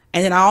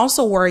 And then I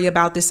also worry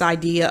about this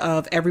idea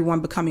of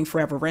everyone becoming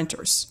forever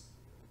renters.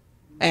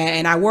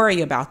 And I worry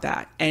about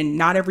that. And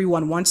not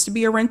everyone wants to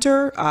be a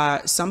renter.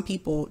 Some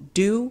people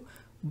do.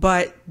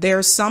 But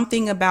there's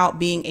something about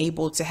being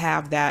able to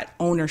have that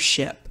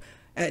ownership.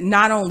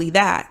 Not only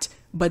that,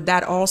 but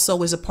that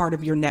also is a part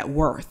of your net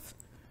worth.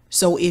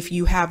 So if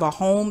you have a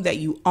home that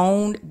you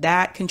own,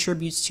 that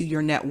contributes to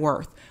your net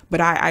worth. But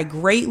I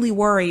greatly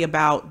worry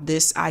about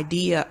this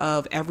idea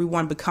of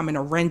everyone becoming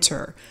a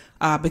renter,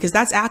 because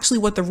that's actually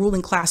what the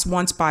ruling class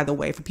wants, by the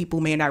way, for people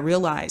who may not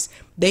realize.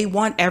 They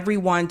want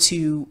everyone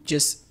to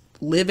just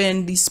live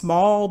in these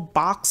small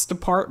boxed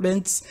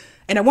apartments.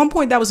 And at one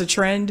point that was a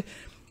trend,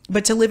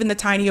 but to live in the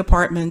tiny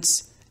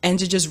apartments and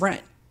to just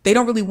rent. They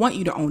don't really want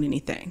you to own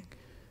anything.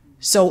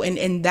 So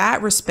in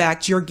that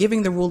respect, you're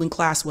giving the ruling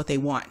class what they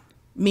want.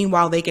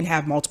 Meanwhile, they can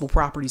have multiple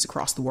properties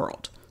across the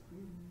world.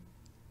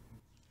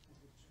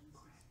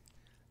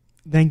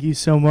 Thank you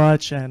so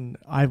much. And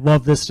I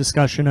love this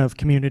discussion of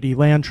community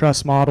land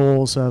trust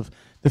models, of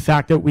the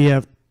fact that we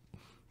have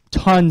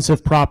tons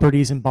of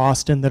properties in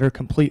Boston that are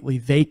completely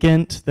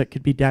vacant that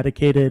could be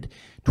dedicated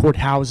toward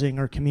housing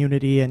or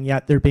community, and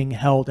yet they're being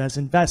held as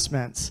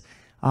investments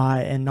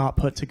and not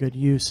put to good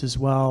use as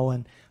well.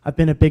 And I've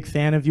been a big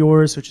fan of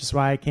yours, which is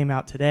why I came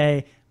out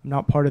today. I'm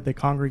not part of the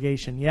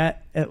congregation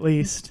yet, at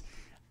least.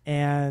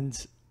 And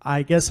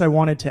I guess I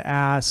wanted to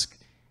ask,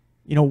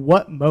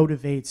 what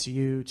motivates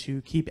you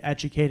to keep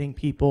educating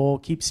people,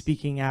 keep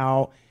speaking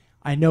out?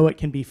 I know it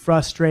can be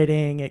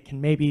frustrating. It can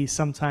maybe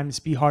sometimes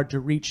be hard to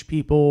reach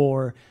people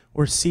or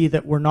see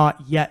that we're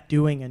not yet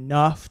doing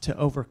enough to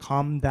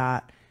overcome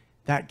that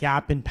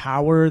gap in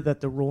power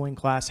that the ruling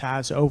class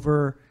has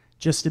over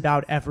just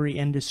about every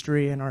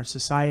industry in our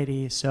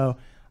society. So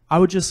I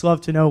would just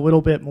love to know a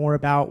little bit more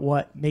about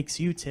what makes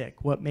you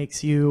tick, what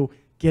makes you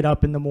get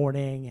up in the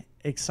morning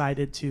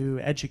excited to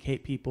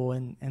educate people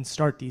and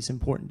start these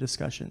important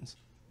discussions.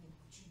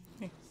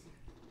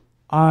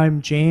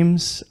 I'm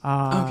James.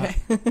 Okay.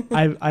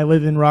 I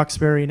live in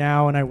Roxbury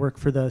now, and I work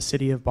for the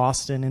city of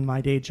Boston in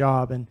my day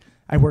job. And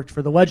I worked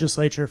for the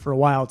legislature for a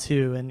while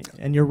too,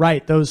 and you're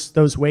right,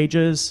 those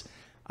wages,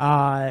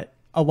 a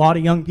lot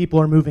of young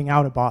people are moving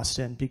out of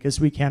Boston because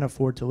we can't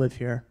afford to live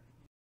here.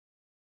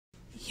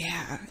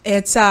 Yeah,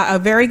 it's a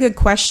very good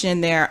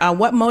question there.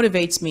 What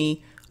motivates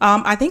me?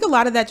 I think a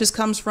lot of that just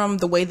comes from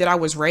the way that I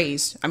was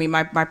raised. I mean,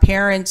 my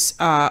parents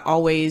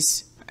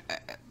always,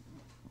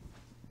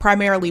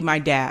 primarily my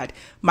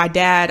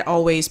dad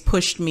always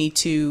pushed me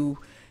to,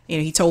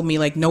 he told me,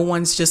 like, no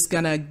one's just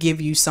gonna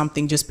give you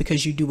something just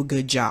because you do a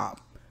good job.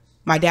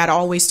 My dad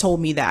always told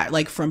me that,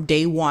 like, from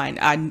day one,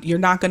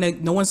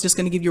 no one's just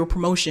gonna give you a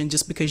promotion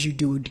just because you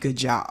do a good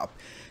job.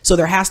 So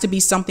there has to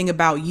be something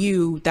about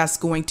you that's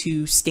going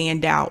to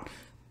stand out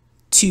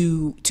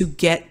to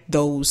get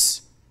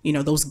those,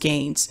 those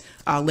gains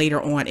later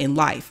on in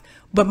life.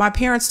 But my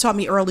parents taught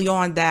me early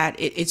on that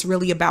it's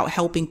really about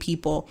helping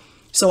people.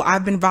 So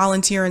I've been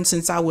volunteering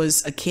since I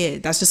was a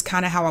kid. That's just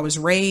kind of how I was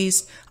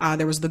raised.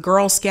 There was the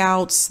Girl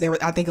Scouts.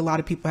 I think a lot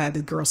of people had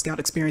the Girl Scout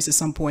experience at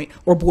some point,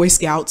 or Boy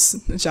Scouts.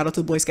 Shout out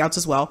to the Boy Scouts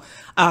as well.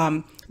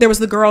 There was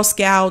the Girl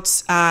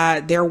Scouts.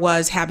 There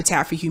was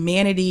Habitat for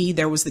Humanity.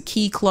 There was the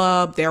Key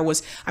Club. There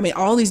was,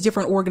 all these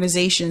different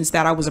organizations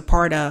that I was a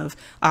part of.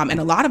 And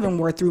a lot of them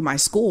were through my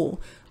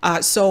school.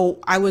 So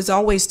I was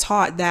always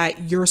taught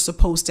that you're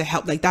supposed to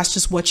help, like, that's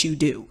just what you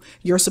do.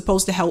 You're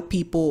supposed to help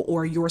people,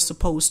 or you're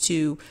supposed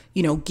to,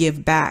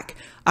 give back.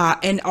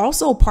 And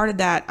also part of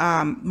that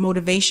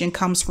motivation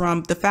comes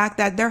from the fact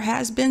that there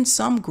has been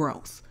some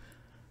growth.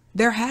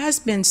 There has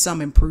been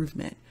some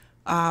improvement.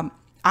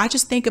 I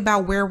just think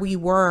about where we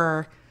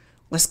were.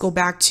 Let's go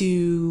back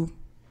to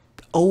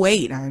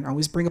 2008. I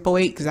always bring up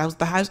 2008 because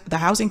that was the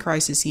housing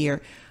crisis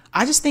year.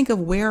 I just think of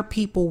where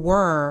people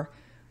were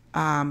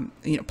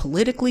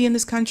politically in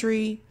this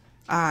country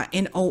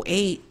in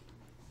 2008,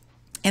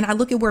 and I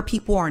look at where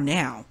people are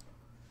now,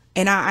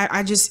 and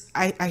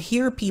I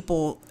hear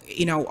people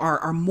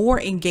are more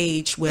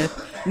engaged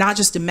with not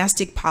just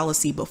domestic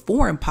policy but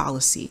foreign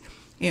policy.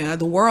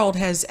 The world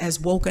has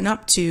woken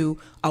up to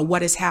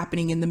what is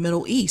happening in the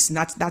Middle East, and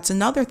that's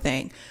another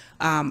thing.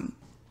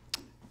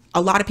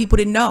 A lot of people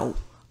didn't know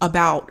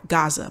about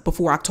Gaza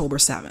before October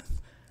 7th,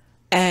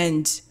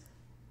 and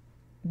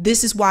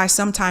this is why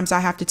sometimes I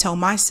have to tell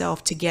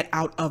myself to get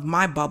out of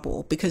my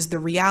bubble, because the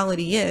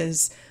reality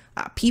is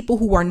people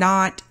who are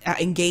not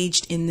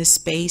engaged in this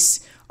space,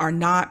 are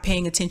not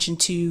paying attention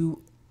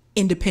to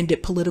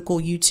independent political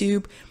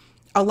YouTube.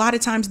 A lot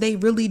of times they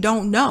really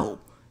don't know.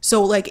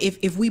 So like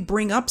if we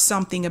bring up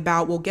something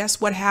about, well,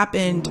 guess what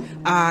happened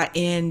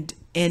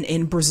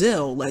in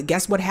Brazil? Like,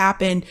 guess what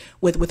happened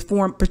with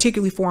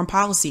particularly foreign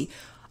policy?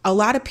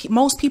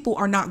 Most people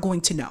are not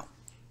going to know.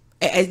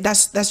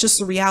 That's just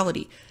the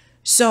reality.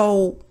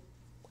 So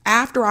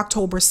after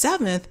October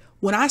 7th,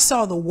 when I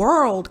saw the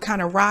world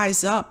kind of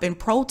rise up and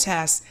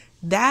protest,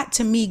 that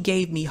to me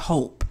gave me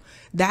hope.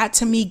 That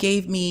to me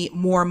gave me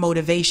more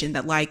motivation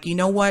that, like, you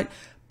know what?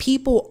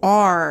 People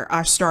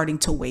are starting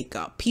to wake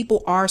up.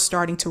 People are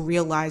starting to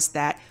realize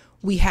that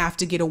we have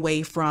to get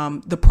away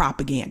from the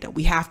propaganda.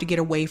 We have to get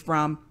away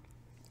from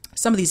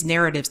some of these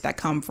narratives that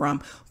come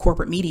from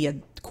corporate media.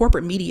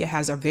 Corporate media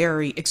has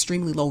a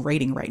extremely low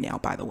rating right now,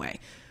 by the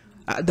way.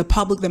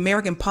 The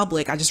American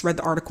public, I just read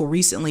the article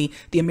recently,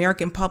 the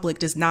American public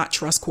does not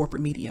trust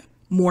corporate media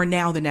more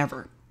now than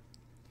ever.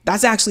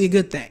 That's actually a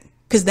good thing,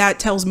 because that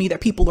tells me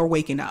that people are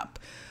waking up.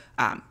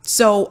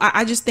 So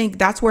I just think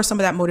that's where some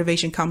of that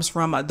motivation comes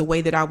from, the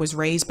way that I was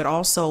raised, but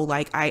also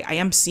like I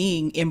am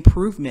seeing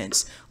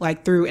improvements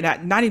like through,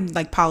 and not even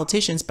like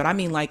politicians, but I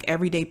mean like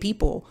everyday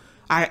people.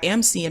 I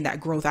am seeing that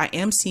growth. I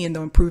am seeing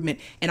the improvement.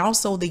 And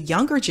also the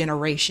younger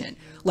generation,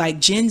 like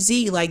Gen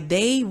Z, like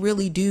they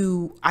really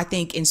do, I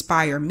think,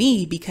 inspire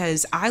me,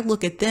 because I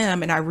look at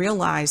them and I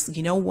realize,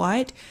 you know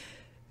what?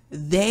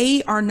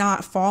 They are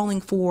not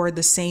falling for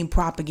the same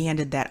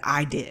propaganda that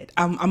I did.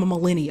 I'm a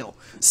millennial.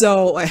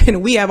 So,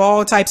 and we have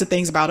all types of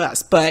things about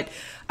us, but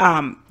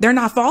they're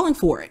not falling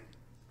for it.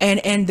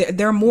 And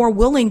they're more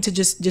willing to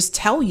just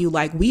tell you,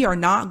 like, we are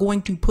not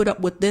going to put up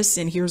with this,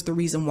 and here's the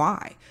reason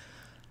why.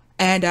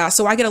 And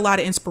so I get a lot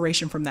of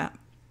inspiration from that.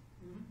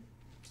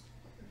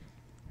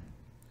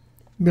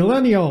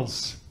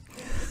 Millennials,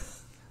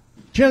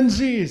 Gen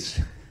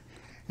Zs,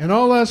 and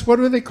all us, what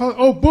do they call it?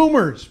 Oh,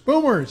 boomers.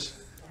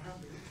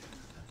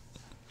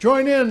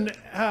 Join in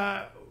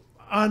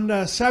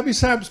on Sabby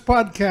Sabs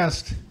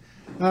podcast.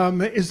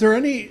 Is there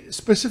any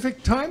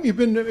specific time you've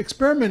been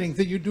experimenting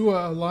that you do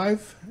a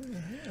live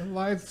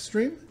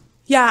stream?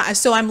 Yeah,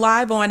 so I'm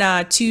live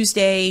on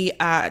Tuesday,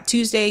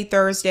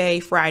 Thursday,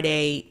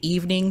 Friday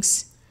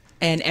evenings,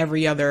 and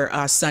every other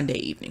Sunday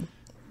evening.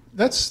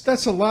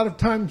 That's a lot of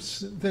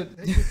times that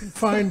you can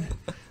find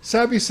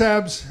Sabby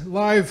Sabs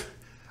live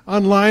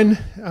online.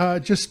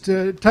 Just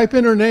type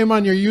in her name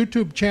on your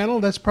YouTube channel.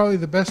 That's probably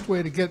the best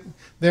way to get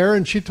there.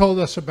 And she told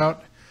us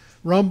about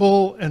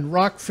Rumble and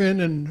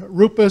Rockfin and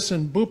Rupus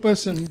and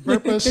Boopus and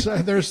Burpus.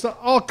 There's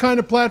all kind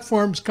of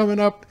platforms coming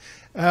up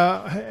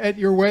at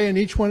your way, and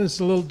each one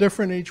is a little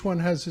different. Each one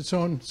has its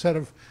own set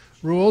of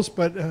rules,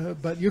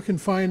 but you can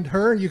find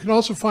her. You can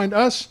also find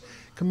us,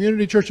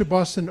 Community Church of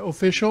Boston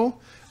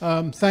Official.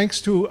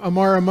 Thanks to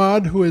Amar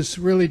Ahmad, who has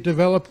really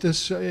developed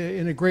this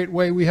in a great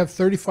way. We have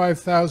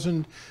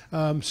 35,000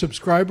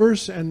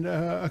 subscribers and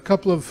a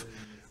couple of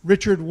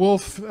Richard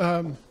Wolf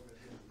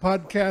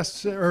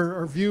podcasts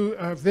or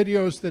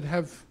videos that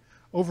have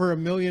over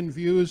 1 million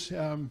views.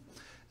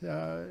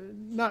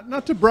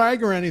 Not to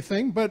brag or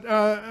anything, but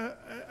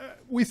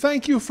we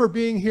thank you for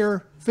being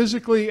here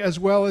physically as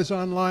well as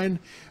online.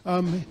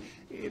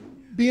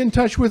 Be in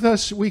touch with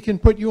us. We can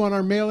put you on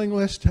our mailing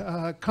list,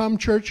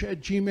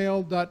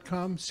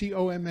 comchurch@gmail.com,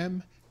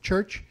 COMM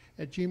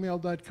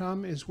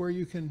church@gmail.com is where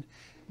you can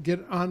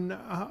get on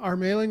our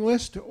mailing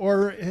list,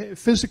 or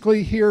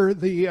physically hear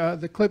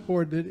the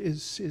clipboard that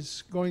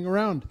is going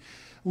around.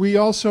 We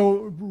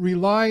also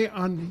rely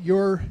on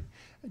your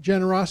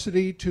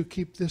generosity to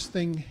keep this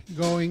thing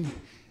going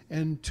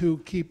and to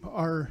keep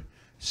our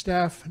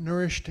staff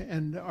nourished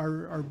and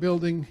our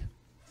building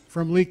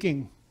from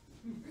leaking,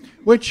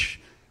 which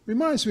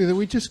reminds me that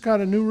we just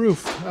got a new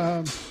roof.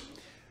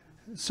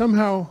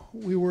 Somehow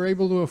we were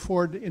able to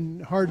afford in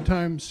hard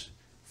times,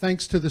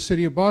 thanks to the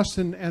City of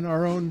Boston and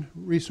our own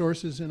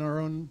resources and our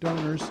own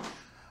donors,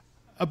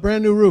 a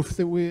brand new roof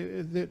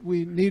that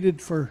we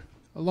needed for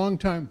a long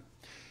time.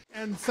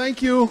 And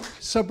thank you,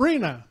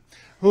 Sabrina,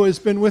 who has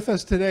been with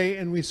us today,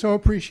 and we so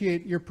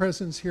appreciate your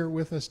presence here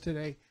with us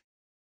today.